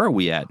 Where are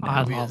we at now?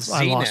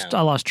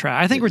 I lost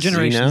track. I think we're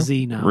Generation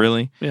Z now.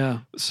 Really? Yeah.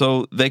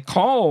 So they've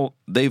called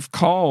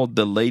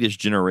the latest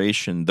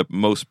generation the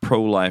most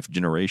pro-life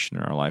generation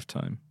in our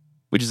lifetime,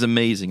 which is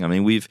amazing. I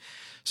mean,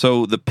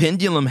 so the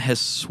pendulum has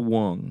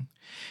swung,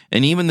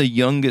 and even the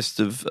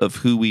youngest of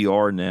who we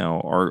are now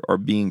are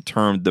being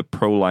termed the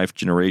pro-life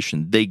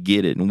generation. They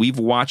get it. And we've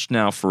watched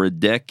now for a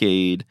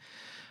decade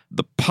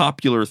the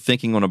popular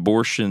thinking on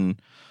abortion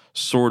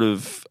sort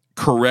of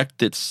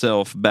correct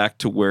itself back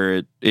to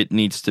where it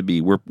needs to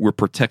be. We're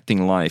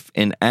protecting life.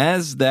 And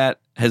as that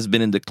has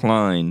been in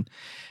decline,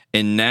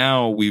 and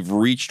now we've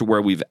reached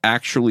where we've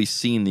actually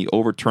seen the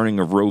overturning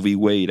of Roe v.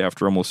 Wade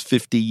after almost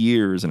 50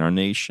 years in our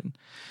nation.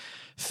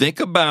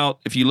 Think about,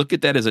 if you look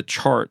at that as a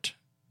chart,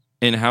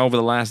 and how over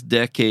the last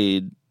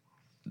decade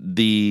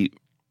the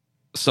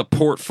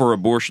support for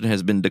abortion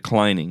has been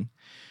declining.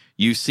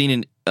 You've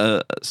seen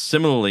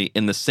similarly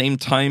in the same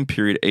time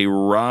period a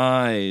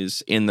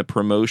rise in the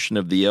promotion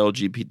of the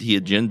LGBT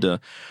agenda,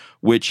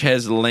 which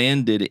has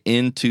landed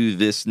into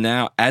this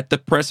now at the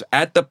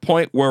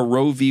point where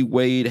Roe v.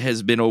 Wade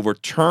has been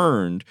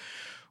overturned.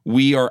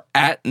 We are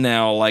at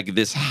now like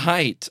this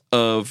height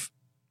of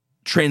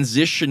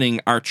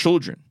transitioning our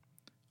children.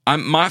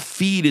 My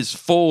feed is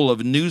full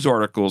of news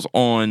articles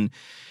on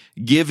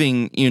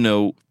giving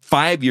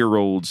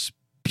 5-year-olds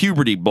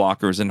puberty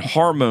blockers and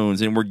hormones,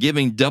 and we're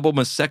giving double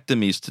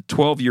mastectomies to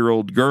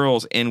 12-year-old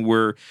girls, and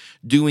we're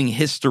doing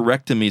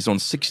hysterectomies on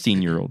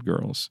 16-year-old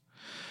girls.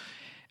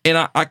 And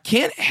I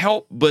can't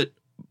help but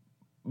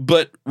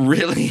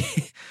really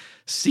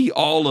see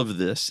all of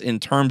this in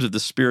terms of the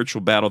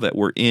spiritual battle that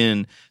we're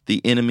in. The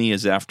enemy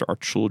is after our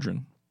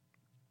children.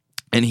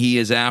 And he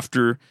is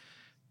after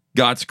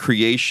God's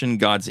creation,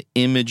 God's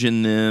image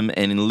in them.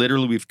 And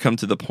literally we've come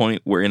to the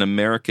point where in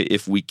America,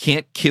 if we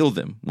can't kill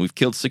them, we've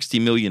killed 60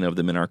 million of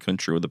them in our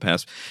country over the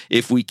past.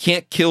 If we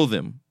can't kill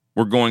them,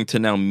 we're going to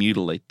now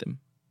mutilate them.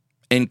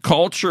 And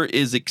culture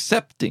is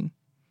accepting.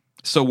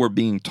 So we're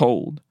being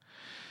told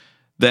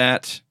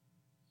that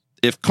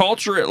if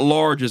culture at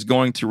large is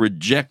going to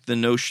reject the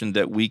notion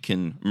that we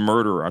can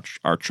murder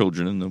our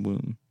children in the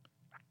womb,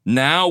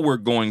 now we're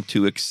going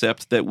to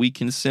accept that we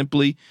can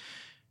simply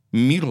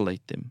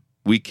mutilate them.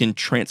 We can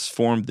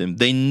transform them.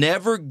 They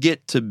never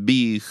get to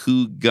be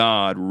who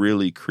God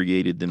really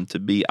created them to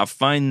be. I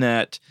find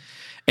that,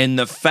 and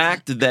the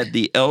fact that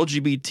the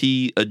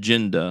LGBT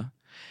agenda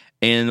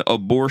and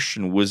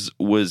abortion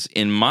was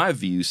in my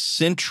view,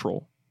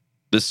 central.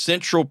 The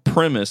central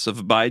premise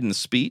of Biden's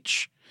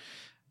speech,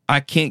 I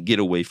can't get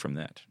away from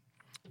that.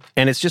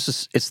 And it's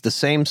the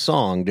same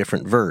song,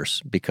 different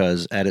verse,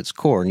 because at its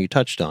core, and you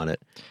touched on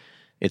it,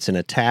 it's an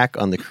attack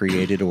on the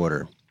created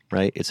order.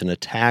 Right? It's an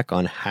attack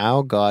on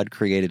how God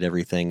created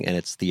everything, and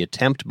it's the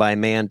attempt by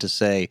man to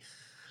say,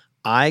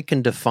 I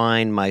can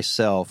define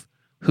myself,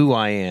 who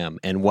I am,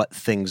 and what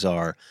things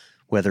are,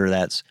 whether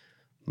that's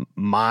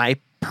my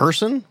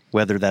person,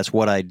 whether that's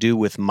what I do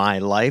with my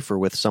life or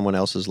with someone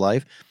else's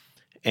life.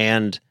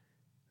 And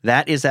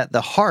that is at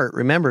the heart.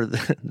 Remember,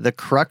 the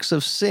crux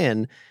of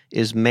sin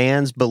is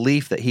man's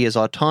belief that he is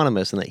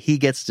autonomous and that he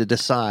gets to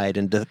decide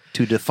and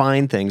to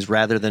define things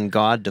rather than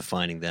God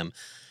defining them.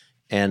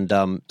 And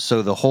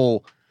so the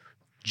whole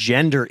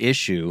gender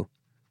issue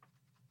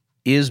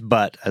is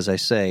but, as I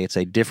say, it's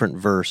a different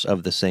verse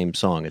of the same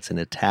song. It's an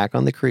attack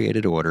on the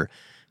created order,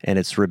 and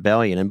it's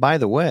rebellion. And by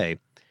the way,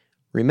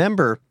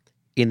 remember,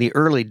 in the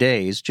early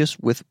days,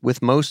 just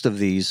with most of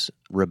these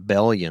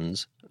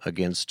rebellions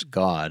against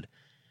God,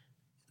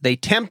 they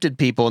tempted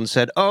people and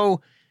said, oh,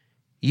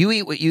 you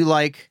eat what you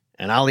like,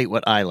 and I'll eat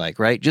what I like,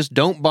 right? Just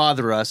don't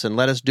bother us and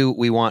let us do what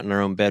we want in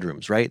our own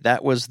bedrooms, right?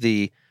 That was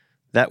the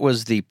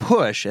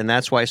push, and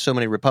that's why so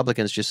many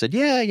Republicans just said,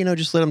 yeah,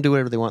 just let them do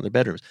whatever they want in their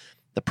bedrooms.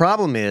 The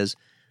problem is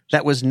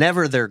that was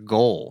never their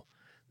goal.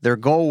 Their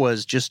goal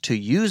was just to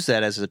use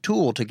that as a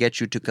tool to get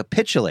you to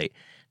capitulate.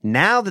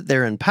 Now that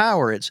they're in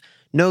power, it's,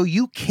 no,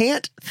 you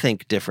can't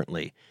think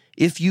differently.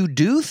 If you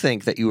do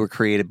think that you were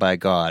created by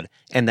God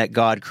and that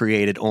God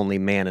created only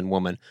man and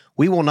woman,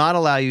 we will not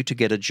allow you to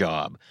get a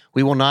job.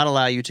 We will not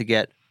allow you to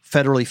get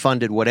federally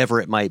funded,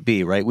 whatever it might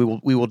be, right?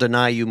 We will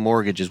deny you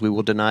mortgages. We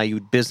will deny you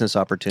business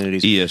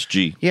opportunities.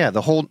 ESG. Yeah,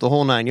 the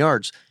whole 9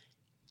 yards.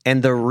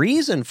 And the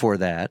reason for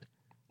that,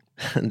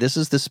 and this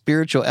is the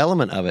spiritual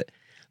element of it,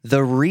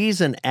 the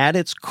reason at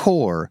its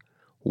core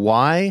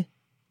why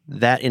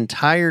that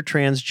entire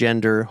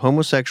transgender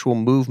homosexual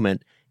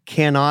movement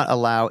cannot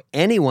allow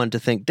anyone to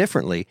think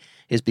differently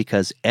is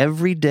because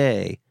every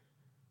day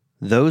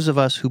those of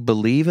us who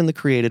believe in the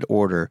created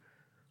order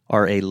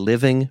are a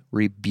living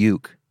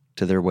rebuke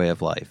to their way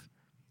of life.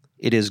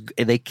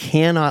 They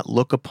cannot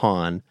look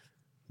upon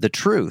the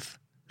truth.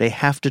 They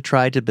have to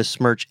try to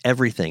besmirch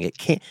everything.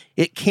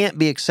 It can't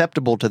be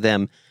acceptable to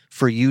them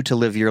for you to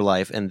live your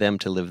life and them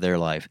to live their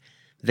life.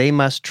 They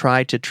must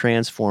try to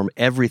transform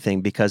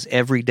everything because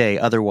every day,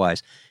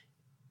 otherwise,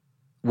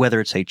 whether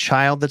it's a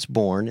child that's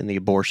born in the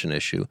abortion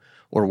issue,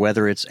 or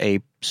whether it's a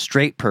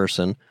straight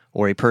person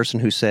or a person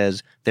who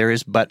says there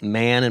is but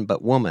man and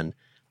but woman,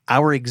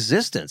 our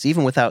existence,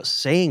 even without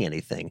saying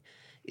anything,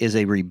 is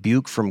a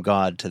rebuke from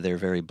God to their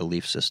very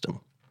belief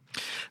system.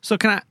 So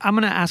I'm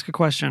going to ask a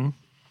question,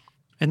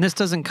 and this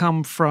doesn't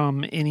come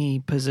from any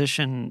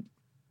position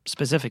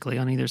specifically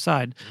on either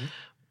side,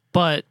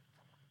 but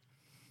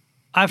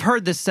I've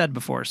heard this said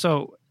before.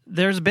 So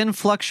there's been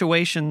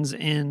fluctuations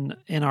in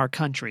our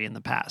country in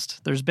the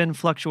past. There's been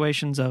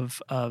fluctuations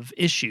of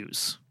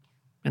issues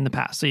in the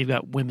past. So you've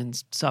got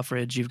women's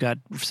suffrage, you've got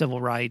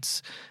civil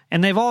rights,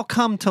 and they've all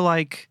come to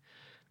like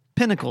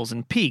pinnacles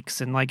and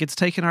peaks, and like it's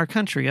taken our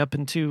country up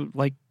into,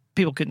 like,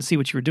 people couldn't see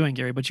what you were doing,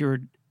 Gary, but you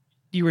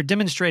were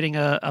demonstrating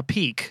a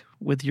peak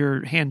with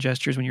your hand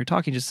gestures when you were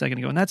talking just a second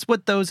ago, and that's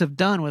what those have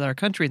done with our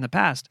country in the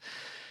past.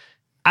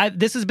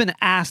 This has been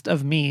asked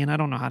of me, and I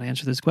don't know how to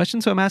answer this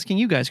question, so I'm asking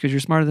you guys because you're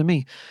smarter than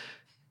me.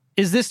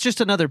 Is this just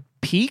another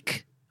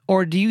peak,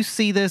 or do you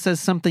see this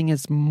as something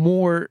that's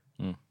more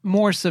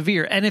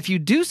severe? And if you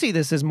do see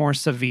this as more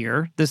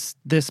severe, this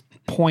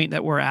point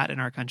that we're at in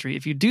our country,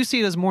 if you do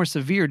see it as more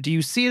severe, do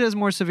you see it as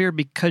more severe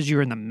because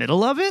you're in the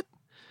middle of it,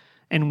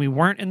 and we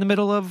weren't in the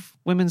middle of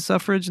women's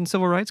suffrage and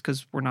civil rights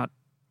because we're not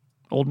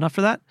old enough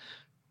for that?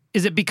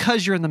 Is it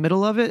because you're in the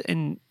middle of it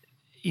and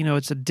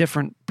it's a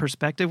different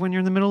perspective when you're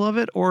in the middle of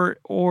it,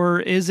 or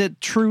is it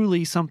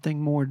truly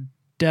something more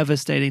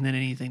devastating than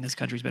anything this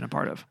country's been a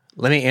part of?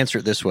 Let me answer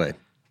it this way.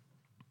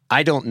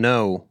 I don't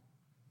know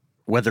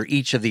whether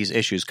each of these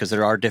issues, because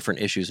there are different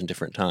issues in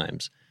different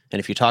times, and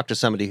if you talk to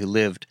somebody who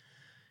lived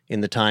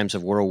in the times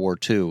of World War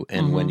II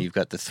and when you've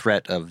got the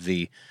threat of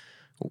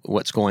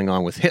what's going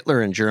on with Hitler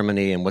in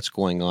Germany and what's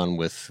going on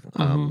with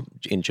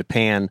in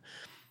Japan,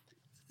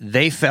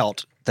 they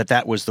felt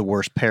that was the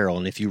worst peril.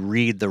 And if you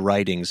read the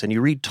writings, and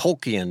you read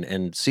Tolkien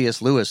and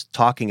C.S. Lewis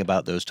talking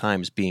about those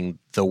times being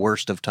the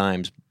worst of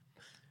times.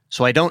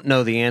 So I don't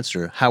know the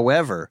answer.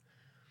 However,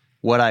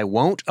 what I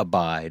won't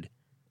abide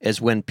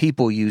is when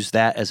people use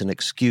that as an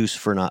excuse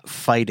for not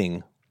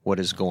fighting what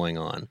is going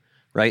on,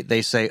 right?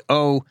 They say,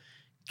 oh,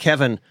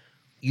 Kevin,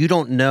 you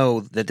don't know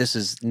that this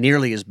is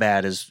nearly as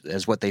bad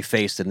as what they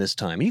faced in this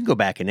time. You can go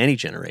back in any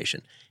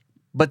generation.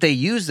 But they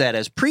use that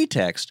as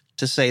pretext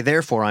to say,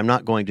 therefore, I'm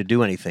not going to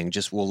do anything,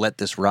 just we'll let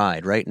this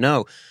ride, right?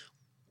 No,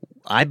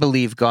 I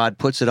believe God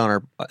puts it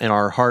in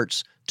our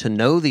hearts to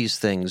know these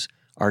things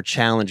are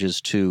challenges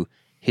to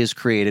his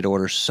created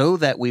order so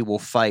that we will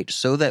fight,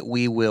 so that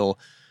we will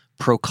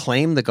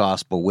proclaim the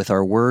gospel with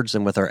our words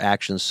and with our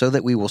actions, so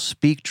that we will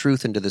speak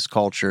truth into this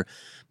culture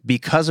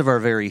because of our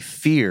very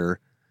fear,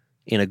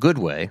 in a good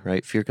way,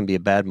 right? Fear can be a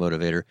bad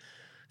motivator.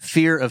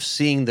 Fear of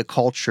seeing the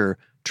culture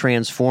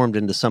transformed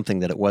into something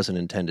that it wasn't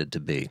intended to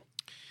be.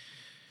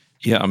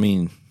 Yeah, I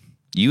mean,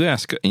 you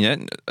ask,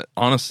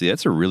 honestly,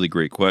 that's a really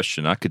great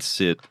question. I could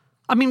sit.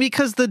 I mean,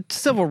 because the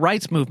civil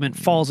rights movement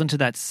falls into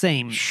that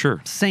same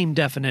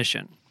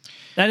definition.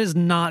 That is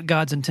not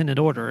God's intended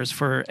order, is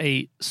for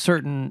a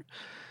certain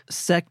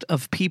sect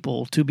of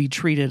people to be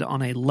treated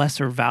on a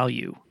lesser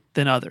value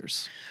than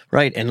others.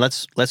 Right, and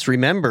let's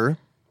remember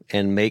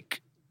and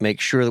make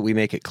sure that we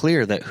make it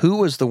clear that who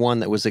was the one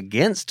that was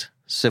against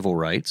civil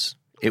rights?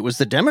 It was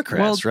the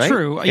Democrats, right?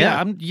 True.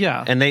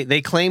 Yeah. And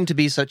they claim to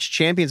be such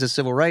champions of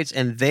civil rights,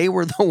 and they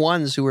were the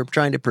ones who were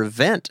trying to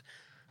prevent.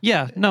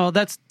 Yeah, no,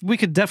 we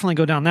could definitely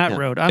go down that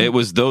road. It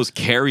was those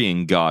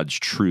carrying God's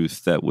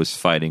truth that was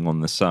fighting on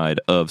the side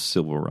of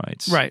civil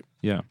rights. Right.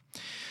 Yeah.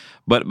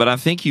 But I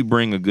think you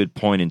bring a good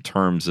point in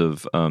terms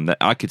of that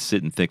I could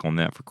sit and think on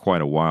that for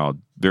quite a while,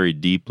 very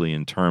deeply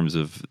in terms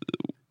of,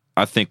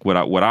 I think what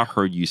I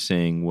heard you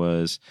saying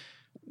was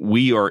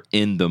we are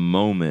in the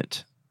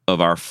moment of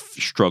our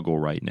struggle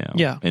right now.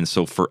 Yeah. And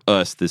so for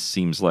us, this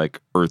seems like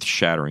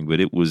earth-shattering, but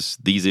it was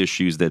these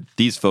issues that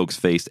these folks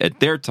faced at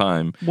their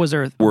time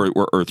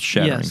were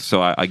earth-shattering. Yes.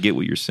 So I get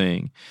what you're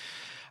saying.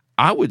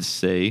 I would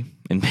say,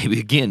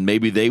 and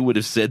maybe they would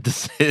have said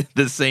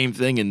the same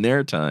thing in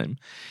their time,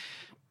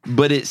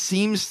 but it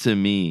seems to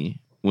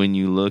me when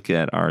you look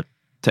at our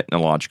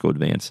technological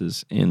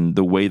advances and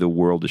the way the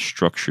world is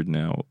structured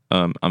now,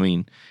 I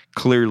mean,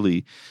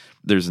 clearly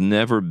there's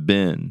never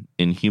been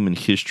in human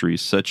history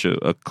such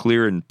a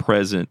clear and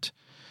present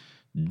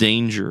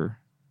danger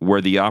where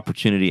the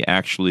opportunity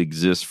actually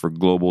exists for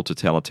global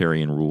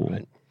totalitarian rule.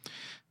 Right.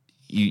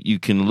 You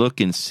can look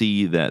and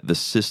see that the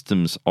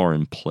systems are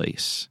in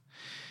place.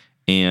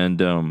 And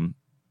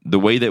the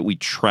way that we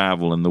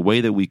travel and the way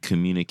that we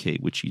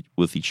communicate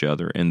with each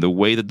other and the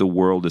way that the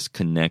world is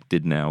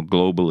connected now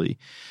globally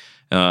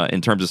in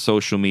terms of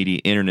social media,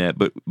 internet,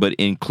 but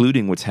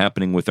including what's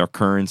happening with our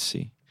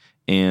currency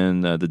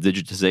and the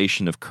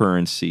digitization of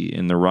currency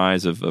and the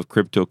rise of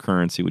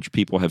cryptocurrency, which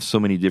people have so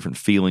many different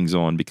feelings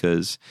on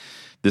because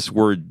this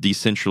word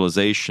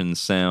decentralization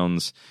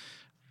sounds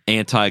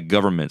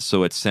anti-government,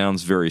 so it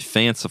sounds very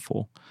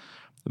fanciful.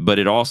 But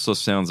it also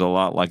sounds a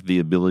lot like the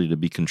ability to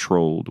be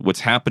controlled. What's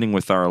happening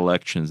with our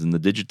elections and the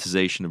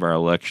digitization of our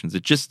elections,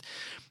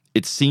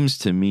 it seems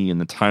to me in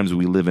the times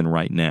we live in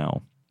right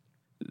now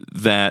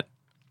that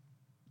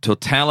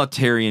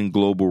totalitarian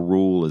global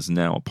rule is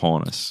now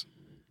upon us.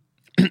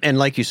 And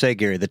like you say,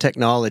 Gary, the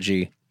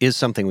technology is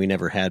something we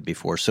never had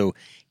before. So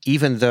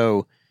even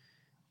though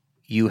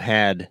you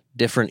had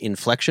different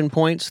inflection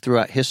points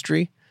throughout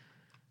history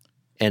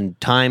and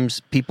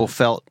times people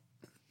felt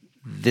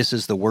this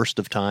is the worst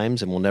of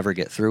times and we'll never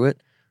get through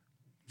it,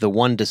 the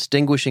one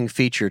distinguishing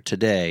feature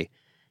today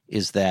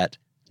is that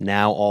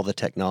now all the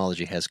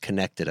technology has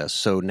connected us.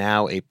 So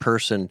now a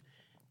person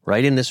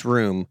right in this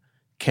room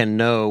can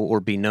know or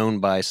be known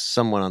by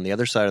someone on the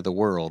other side of the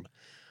world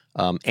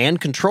and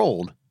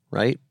controlled,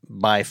 right,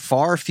 by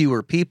far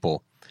fewer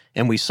people.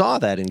 And we saw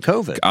that in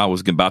COVID. I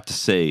was about to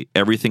say,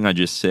 everything I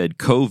just said,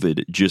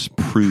 COVID just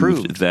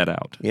proved that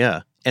out.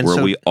 Yeah. And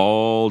where we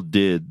all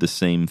did the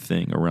same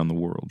thing around the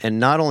world. And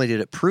not only did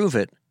it prove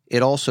it,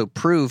 it also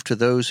proved to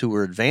those who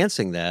were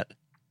advancing that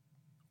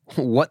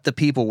what the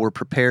people were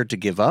prepared to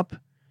give up.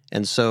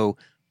 And so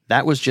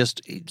that was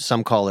just,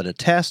 some call it a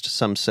test,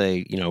 some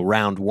say,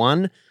 round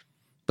one.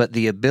 But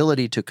the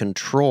ability to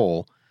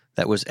control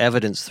that was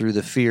evidenced through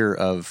the fear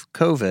of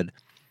COVID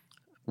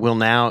will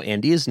now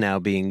and is now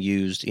being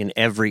used in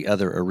every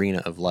other arena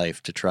of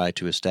life to try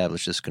to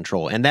establish this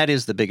control. And that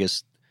is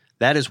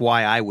that is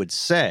why I would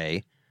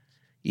say,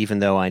 even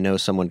though I know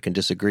someone can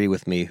disagree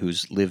with me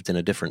who's lived in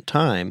a different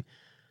time,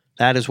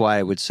 that is why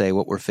I would say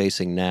what we're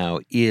facing now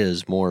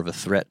is more of a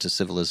threat to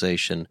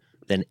civilization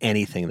than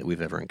anything that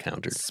we've ever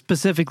encountered.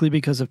 Specifically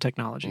because of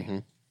technology. Mm-hmm.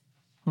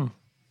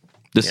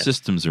 The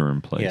systems are in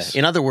place. Yeah.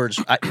 In other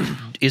words,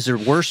 is there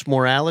worse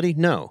morality?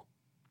 No.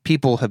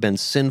 People have been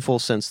sinful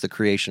since the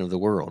creation of the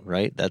world,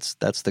 right? That's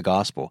the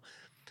gospel.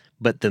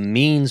 But the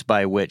means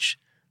by which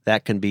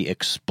that can be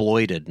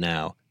exploited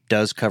now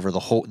does cover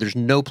the whole. There's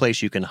no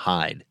place you can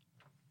hide.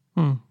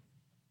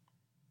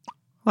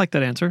 I like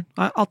that answer.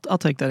 I'll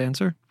take that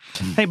answer.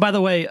 Hey, by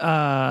the way,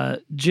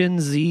 Gen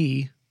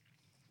Z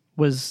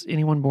was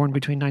anyone born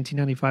between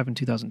 1995 and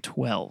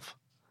 2012.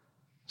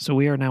 So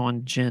we are now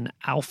on Gen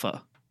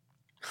Alpha.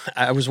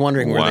 I was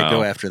wondering where they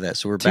go after that.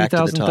 So we're back to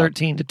the top.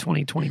 2013 to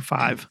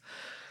 2025.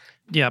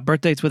 Yeah,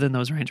 birth dates within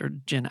those range are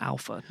Gen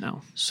Alpha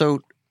now.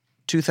 So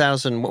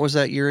 2000, what was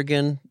that year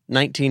again?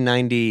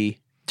 1990.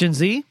 Gen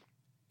Z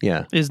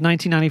Yeah. is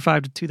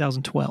 1995 to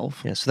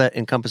 2012. Yeah, so that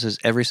encompasses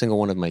every single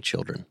one of my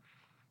children.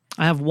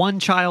 I have one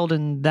child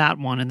in that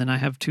one, and then I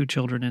have two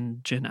children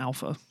in Gen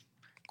Alpha. Of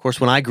course,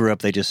 when I grew up,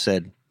 they just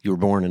said you were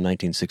born in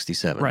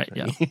 1967. Right,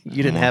 yeah.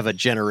 You didn't have a You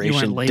generation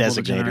weren't labeled a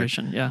designated.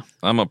 generation, yeah.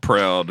 I'm a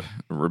proud,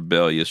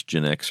 rebellious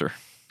Gen Xer.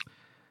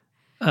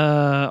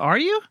 Are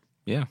you?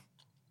 Yeah,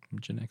 I'm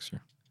a Gen Xer.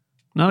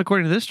 Not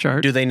according to this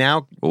chart. Do they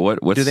now? Well,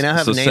 what's, Do they now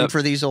have so a name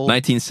for these old?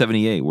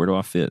 1978. Where do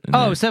I fit? in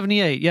Oh, there?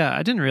 78. Yeah,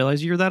 I didn't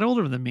realize you were that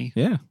older than me.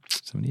 Yeah,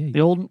 78.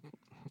 The old,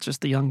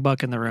 just the young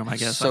buck in the room, I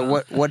guess. So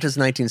what does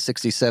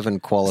 1967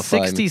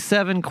 qualify?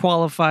 67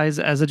 qualifies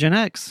as a Gen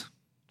X.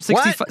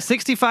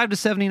 65 to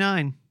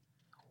 79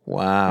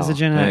 Wow. is a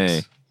Gen X.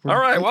 Hey. All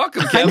right,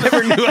 welcome, I Kevin.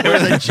 never knew I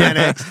was a Gen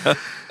X.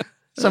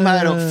 Somehow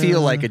I don't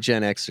feel like a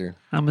Gen Xer.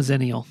 I'm a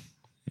Zennial.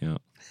 Yeah.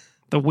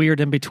 The weird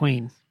in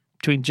between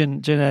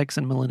Gen X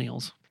and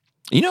millennials.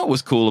 You know what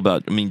was cool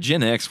about? I mean,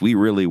 Gen X. We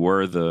really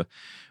were the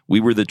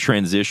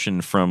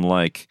transition from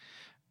like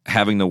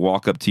having to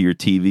walk up to your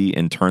TV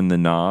and turn the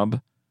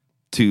knob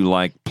to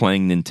like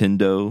playing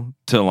Nintendo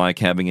to like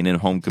having an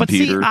in-home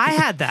computer. But see, I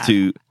had that.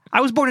 To I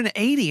was born in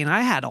 80 and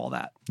I had all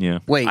that. yeah.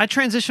 Wait, I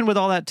transitioned with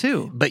all that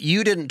too. but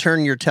you didn't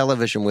turn your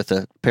television with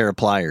a pair of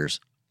pliers.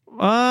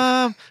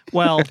 Well,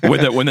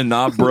 when the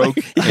knob broke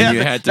and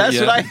you had to. That's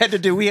what I had to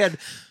do.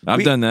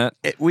 I've done that.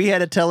 We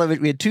had a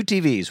television. We had two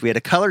TVs. We had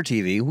a color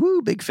TV,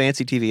 big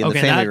fancy TV in the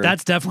family room,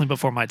 that's definitely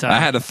before my time. I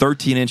had a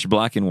 13-inch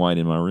black and white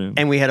in my room.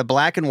 and we had a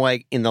black and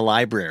white in the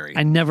library.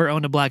 I never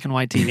owned a black and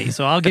white TV,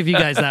 so I'll give you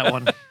guys that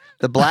one.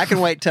 The black and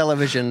white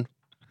television,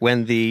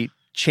 when the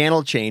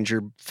channel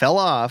changer fell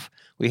off,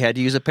 we had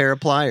to use a pair of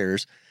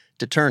pliers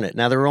to turn it.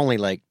 Now there were only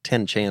like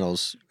 10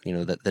 channels,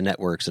 the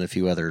networks and a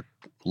few other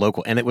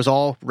local, and it was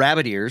all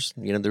rabbit ears.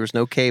 There was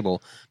no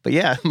cable. But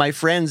yeah, my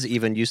friends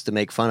even used to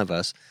make fun of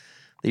us.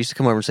 They used to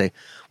come over and say,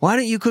 "Why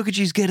don't you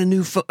cookagees get a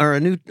new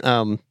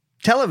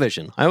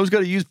television? I always got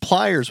to use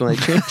pliers when I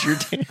change your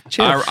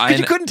channel because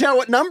you couldn't tell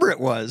what number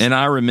it was." And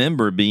I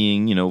remember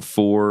being,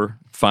 4,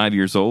 5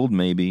 years old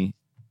maybe,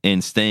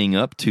 and staying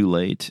up too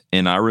late.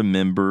 And I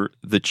remember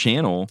the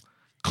channel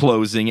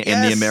closing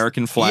and the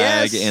American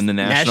flag and the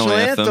national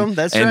anthem.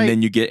 That's and right.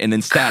 then and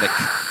then static.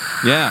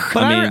 Yeah,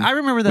 But I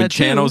remember that when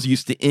too. channels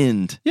used to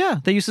end. Yeah,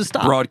 they used to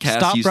stop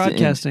Broadcast used to end.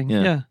 broadcasting.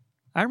 Yeah. Yeah,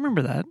 I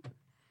remember that.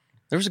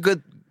 There was a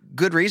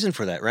good reason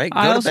for that, right? Go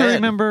I to also bed.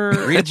 remember.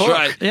 Read a book.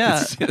 right.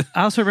 Yeah,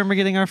 I also remember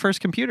getting our first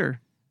computer.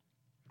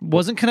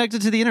 Wasn't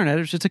connected to the internet.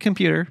 It was just a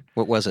computer.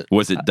 What was it?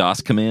 Was it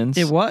DOS commands?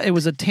 It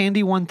was a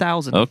Tandy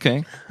 1000.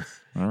 Okay.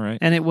 All right.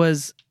 And it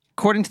was,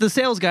 according to the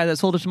sales guy that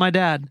sold it to my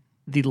dad,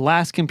 the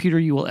last computer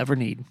you will ever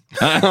need.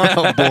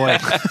 Oh boy!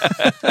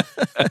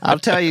 I'll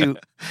tell you,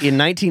 in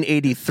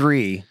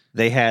 1983,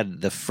 they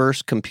had the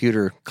first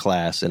computer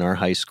class in our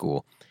high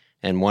school,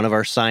 and one of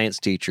our science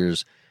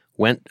teachers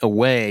went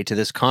away to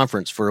this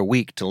conference for a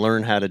week to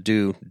learn how to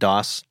do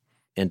DOS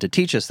and to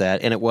teach us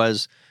that. And it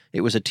was a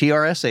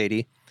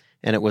TRS-80,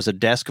 and it was a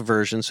desk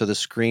version, so the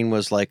screen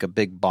was like a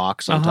big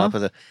box on top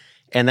of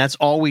and that's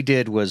all we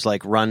did was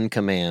like run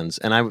commands.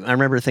 And I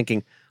remember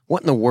thinking,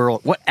 what in the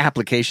world, what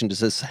application does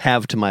this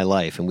have to my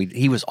life? And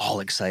he was all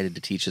excited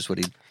to teach us what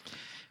he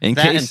In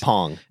that case, and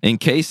Pong. In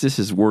case this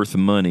is worth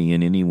money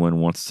and anyone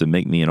wants to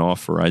make me an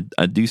offer,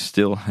 I do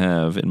still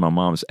have in my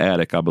mom's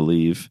attic, I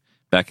believe,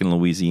 back in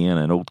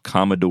Louisiana, an old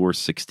Commodore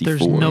 64.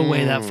 There's no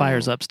way that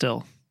fires up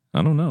still.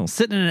 I don't know.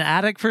 Sitting in an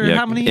attic for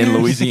how many years? In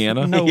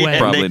Louisiana? No way.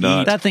 Probably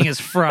not. That thing is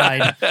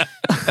fried.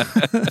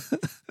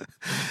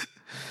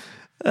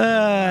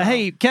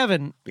 Hey,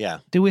 Kevin. Yeah.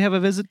 Do we have a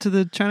visit to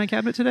the China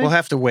cabinet today? We'll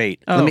have to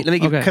wait. Oh, let me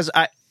okay. because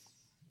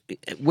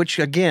which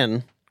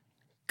again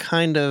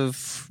kind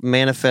of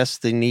manifests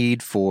the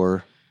need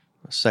for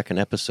a second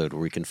episode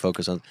where we can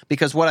focus on,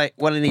 because what I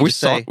need to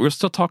say, We're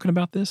still talking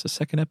about this, a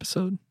second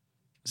episode?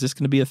 Is this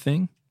going to be a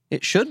thing?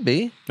 it should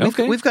be.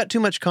 Okay. We've got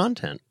too much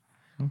content.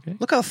 Okay.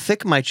 Look how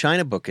thick my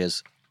China book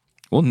is.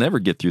 We'll never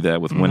get through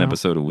that with one No,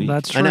 episode a week.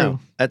 That's true. I know.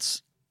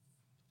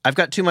 I've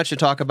got too much to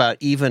talk about,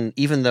 even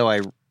though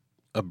I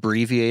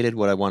abbreviated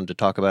what I wanted to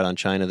talk about on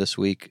China this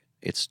week.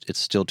 It's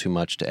still too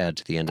much to add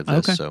to the end of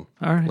this. Okay. So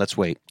All right. let's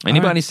wait.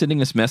 Anybody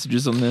sending us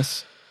messages on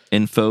this?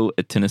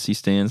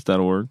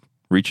 info@TennesseeStands.org.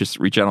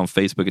 Reach out on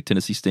Facebook at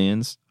Tennessee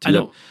Stands.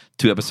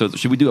 Two episodes.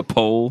 Should we do a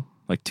poll,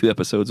 like 2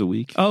 episodes a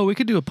week? Oh, we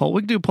could do a poll.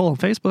 We could do a poll on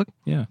Facebook.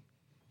 Yeah.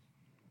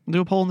 Do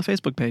a poll on the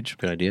Facebook page.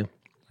 Good idea.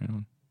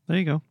 There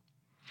you go.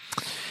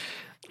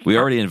 We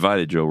already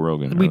invited Joe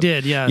Rogan. We right?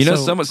 did, yeah. You know,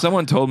 so,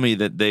 someone told me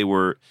that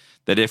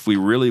that if we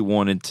really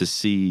wanted to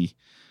see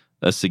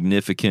a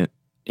significant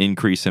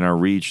increase in our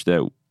reach,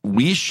 that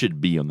we should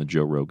be on the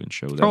Joe Rogan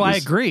show. I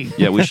agree.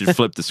 Yeah, we should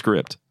flip the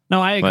script.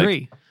 No, I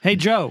agree. Hey,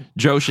 Joe.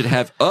 Joe should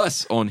have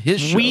us on his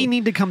show. We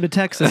need to come to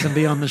Texas and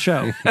be on the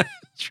show.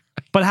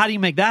 But how do you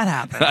make that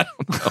happen? I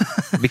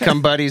don't know.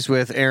 Become buddies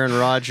with Aaron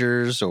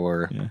Rodgers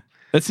or... Yeah.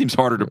 That seems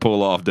harder to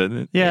pull off, doesn't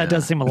it? Yeah, it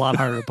does seem a lot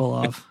harder to pull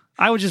off.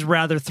 I would just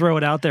rather throw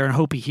it out there and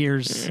hope he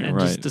hears and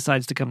Right. just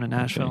decides to come to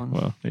Nashville. Okay, And,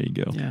 well, there you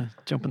go. yeah,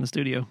 jump in the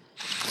studio.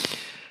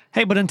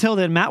 Hey, but until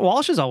then, Matt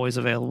Walsh is always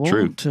available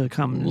True. to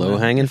come.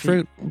 Low-hanging if he-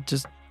 fruit.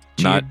 Just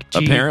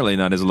Apparently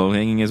not as low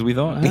hanging as we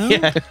thought. Well,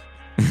 Yeah.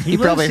 he You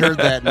probably lives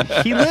heard here.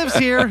 that. He lives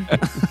here.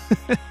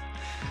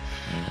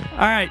 All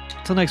right,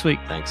 till next week.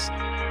 Thanks.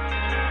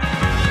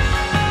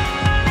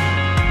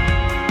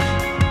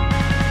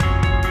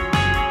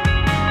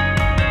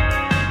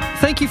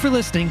 Thank you for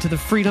listening to the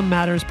Freedom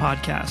Matters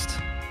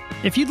podcast.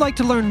 If you'd like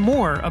to learn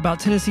more about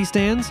Tennessee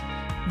Stands,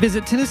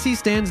 visit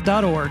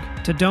TennesseeStands.org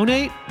to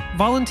donate,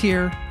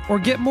 volunteer, or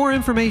get more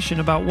information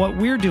about what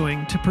we're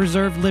doing to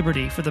preserve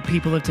liberty for the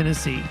people of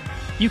Tennessee.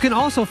 You can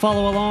also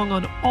follow along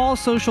on all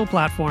social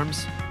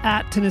platforms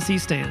at Tennessee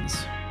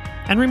Stands.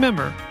 And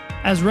remember,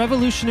 as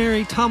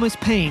revolutionary Thomas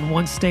Paine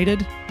once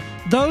stated,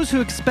 those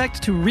who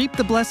expect to reap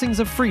the blessings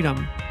of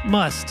freedom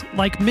must,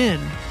 like men,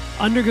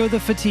 undergo the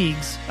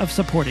fatigues of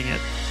supporting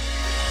it.